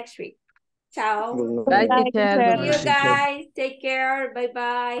you next week. Ciao. Bye, teacher. See you guys. Take care.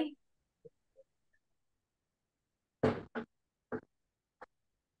 Bye-bye.